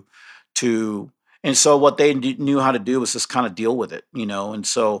 and so what they knew how to do was just kind of deal with it, and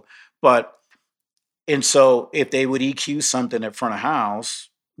so if they would EQ something at front of house,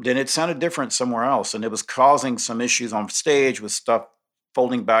 then it sounded different somewhere else, and it was causing some issues on stage with stuff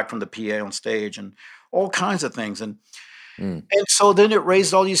folding back from the PA on stage and all kinds of things. And so then it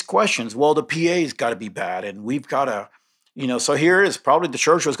raised all these questions. Well, the PA's got to be bad, and we've got to, so here is probably the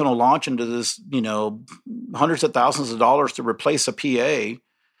church was going to launch into this, hundreds of thousands of dollars to replace a PA,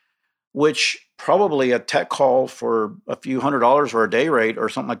 which probably a tech call for a few $100s or a day rate or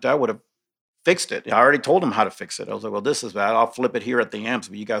something like that would have fixed it. I already told them how to fix it. I was like, well, this is bad. I'll flip it here at the amps,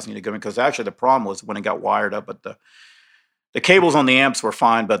 but you guys need to go in, because actually the problem was when it got wired up at the cables on the amps were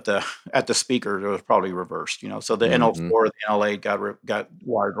fine, but at the speaker it was probably reversed. So the NO4 or the NL8 got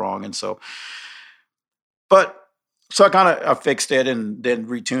wired wrong, and so, so I fixed it and then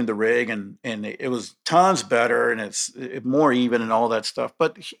retuned the rig, and it was tons better, and it's more even and all that stuff.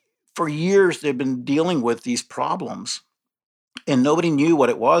 But for years they've been dealing with these problems, and nobody knew what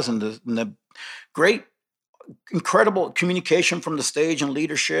it was, and the great, incredible communication from the stage and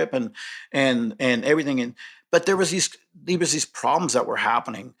leadership and everything. But there was these problems that were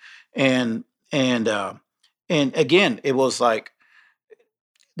happening, and again, it was like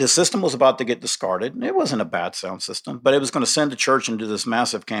the system was about to get discarded. And it wasn't a bad sound system, but it was going to send the church into this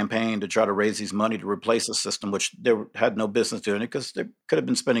massive campaign to try to raise these money to replace the system, which they had no business doing it because they could have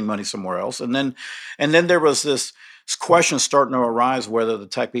been spending money somewhere else. And then there was this question starting to arise whether the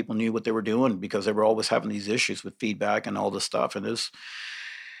tech people knew what they were doing, because they were always having these issues with feedback and all this stuff.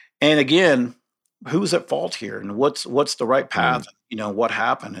 And again, who's at fault here, and what's the right path? What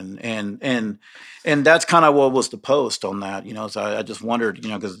happened, and that's kind of what was the post on that. So I just wondered,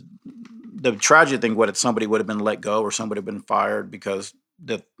 because the tragedy thing, if somebody would have been let go or somebody have been fired because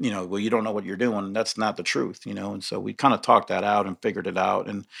well, you don't know what you're doing. That's not the truth, And so we kind of talked that out and figured it out,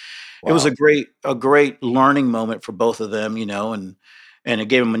 and it was a great learning moment for both of them, and it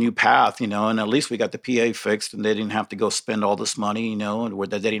gave them a new path, and at least we got the PA fixed, and they didn't have to go spend all this money, that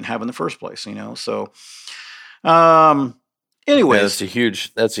they didn't have in the first place, So, anyways,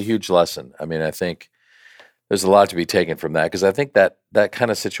 that's a huge lesson. I mean, I think there's a lot to be taken from that, because I think that kind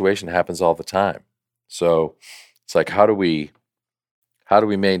of situation happens all the time. So it's like, how do we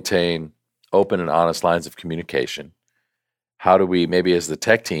maintain open and honest lines of communication? How do we, maybe as the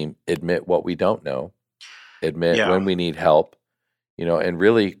tech team, admit what we don't know, admit when we need help, and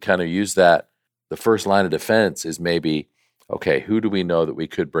really kind of use that. The first line of defense is maybe, okay, who do we know that we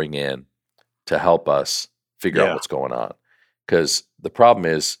could bring in to help us figure out what's going on? Because the problem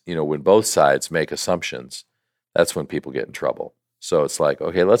is, when both sides make assumptions, that's when people get in trouble. So it's like,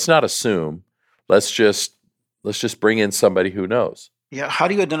 okay, let's not assume. Let's just bring in somebody who knows. Yeah. How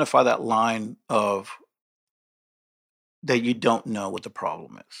do you identify that line of that you don't know what the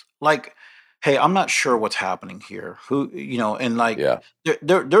problem is? Like, hey, I'm not sure what's happening here. And like,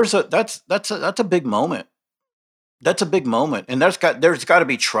 there's a big moment. That's a big moment, and there's got to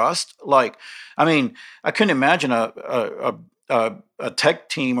be trust. Like, I mean, I couldn't imagine a tech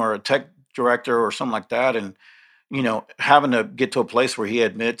team or a tech director or something like that, and having to get to a place where he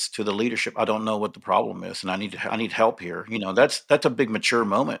admits to the leadership, I don't know what the problem is, and I need help here. That's a big mature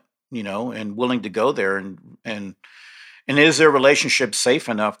moment. And willing to go there, and is their relationship safe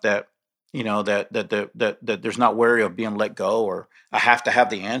enough that that there's not worry of being let go, or I have to have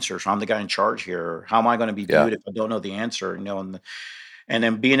the answers. I'm the guy in charge here. Or how am I going to be viewed if I don't know the answer? And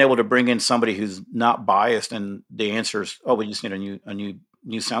then being able to bring in somebody who's not biased, and the answers, we just need a new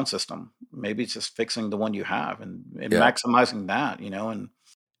sound system. Maybe it's just fixing the one you have and maximizing that. And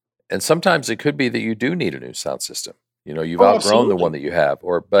sometimes it could be that you do need a new sound system. You've outgrown the one that you have,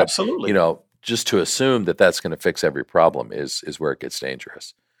 but absolutely. Just to assume that that's going to fix every problem is where it gets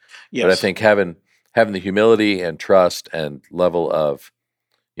dangerous. Yes. But I think having the humility and trust and level of,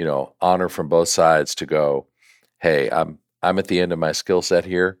 honor from both sides to go, hey, I'm at the end of my skill set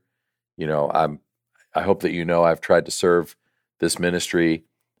here. I hope that I've tried to serve this ministry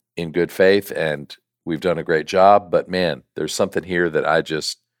in good faith, and we've done a great job. But man, there's something here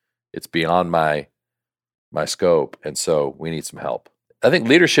that it's beyond my scope, and so we need some help. I think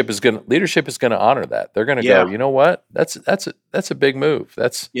leadership is going to honor that. They're going to go, you know what? That's a big move.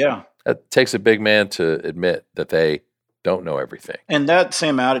 That takes a big man to admit that they don't know everything. And that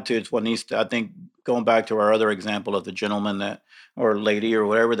same attitude is what needs to, I think, going back to our other example of the gentleman that, or lady or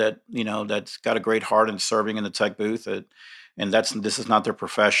whatever, that, that's got a great heart in serving in the tech booth. And this is not their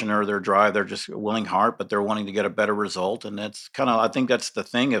profession or their drive. They're just a willing heart, but they're wanting to get a better result. And that's kind of, I think that's the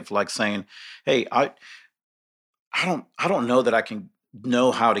thing of like saying, hey, I don't know that I can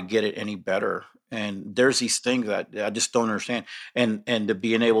know how to get it any better. And there's these things that I just don't understand. And to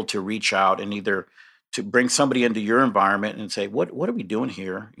being able to reach out and either to bring somebody into your environment and say, what are we doing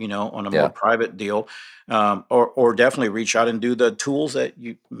here? On a more private deal, or definitely reach out and do the tools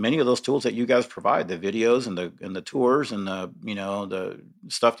many of those tools that you guys provide, the videos and the tours and the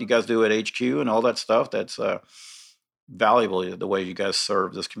stuff you guys do at HQ and all that stuff. That's valuable, the way you guys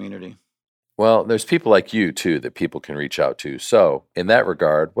serve this community. Well, there's people like you, too, that people can reach out to. So in that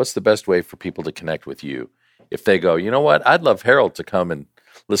regard, what's the best way for people to connect with you? If they go, you know what, I'd love Harold to come and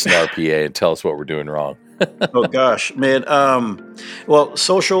listen to our PA and tell us what we're doing wrong. Oh, gosh, man. Well,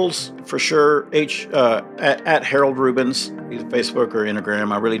 socials, for sure, at Harold Rubens, either Facebook or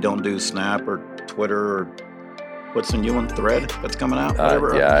Instagram. I really don't do Snap or Twitter or what's the new one? Thread that's coming out?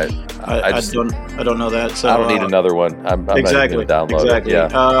 Whatever. I don't know that. So I don't need another one. I'm exactly not going to download it.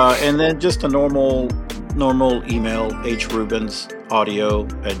 Yeah. And then just a normal email,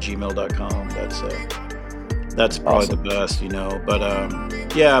 hrubensaudio@gmail.com. That's probably awesome. the best, But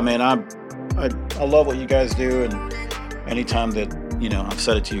man, I love what you guys do, and anytime that I've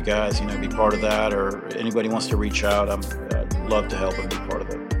said it to you guys, be part of that, or anybody wants to reach out, I'd love to help and be part of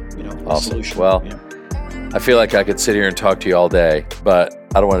it. Awesome. Solution. Well. I feel like I could sit here and talk to you all day, but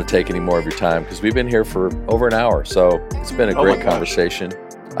I don't want to take any more of your time because we've been here for over an hour. So it's been a great conversation.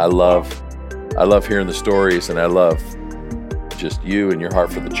 I love hearing the stories, and I love just you and your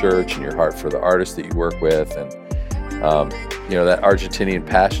heart for the church and your heart for the artists that you work with, and that Argentinian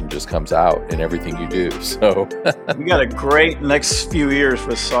passion just comes out in everything you do. So we got a great next few years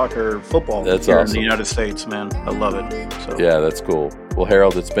with football that's here awesome. in the United States, man. I love it. So. Yeah, that's cool. Well,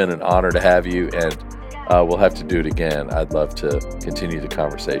 Harold, it's been an honor to have you, and we'll have to do it again. I'd love to continue the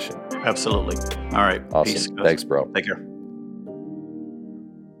conversation. Absolutely. All right. Awesome. Peace, guys. Thanks, bro. Take care.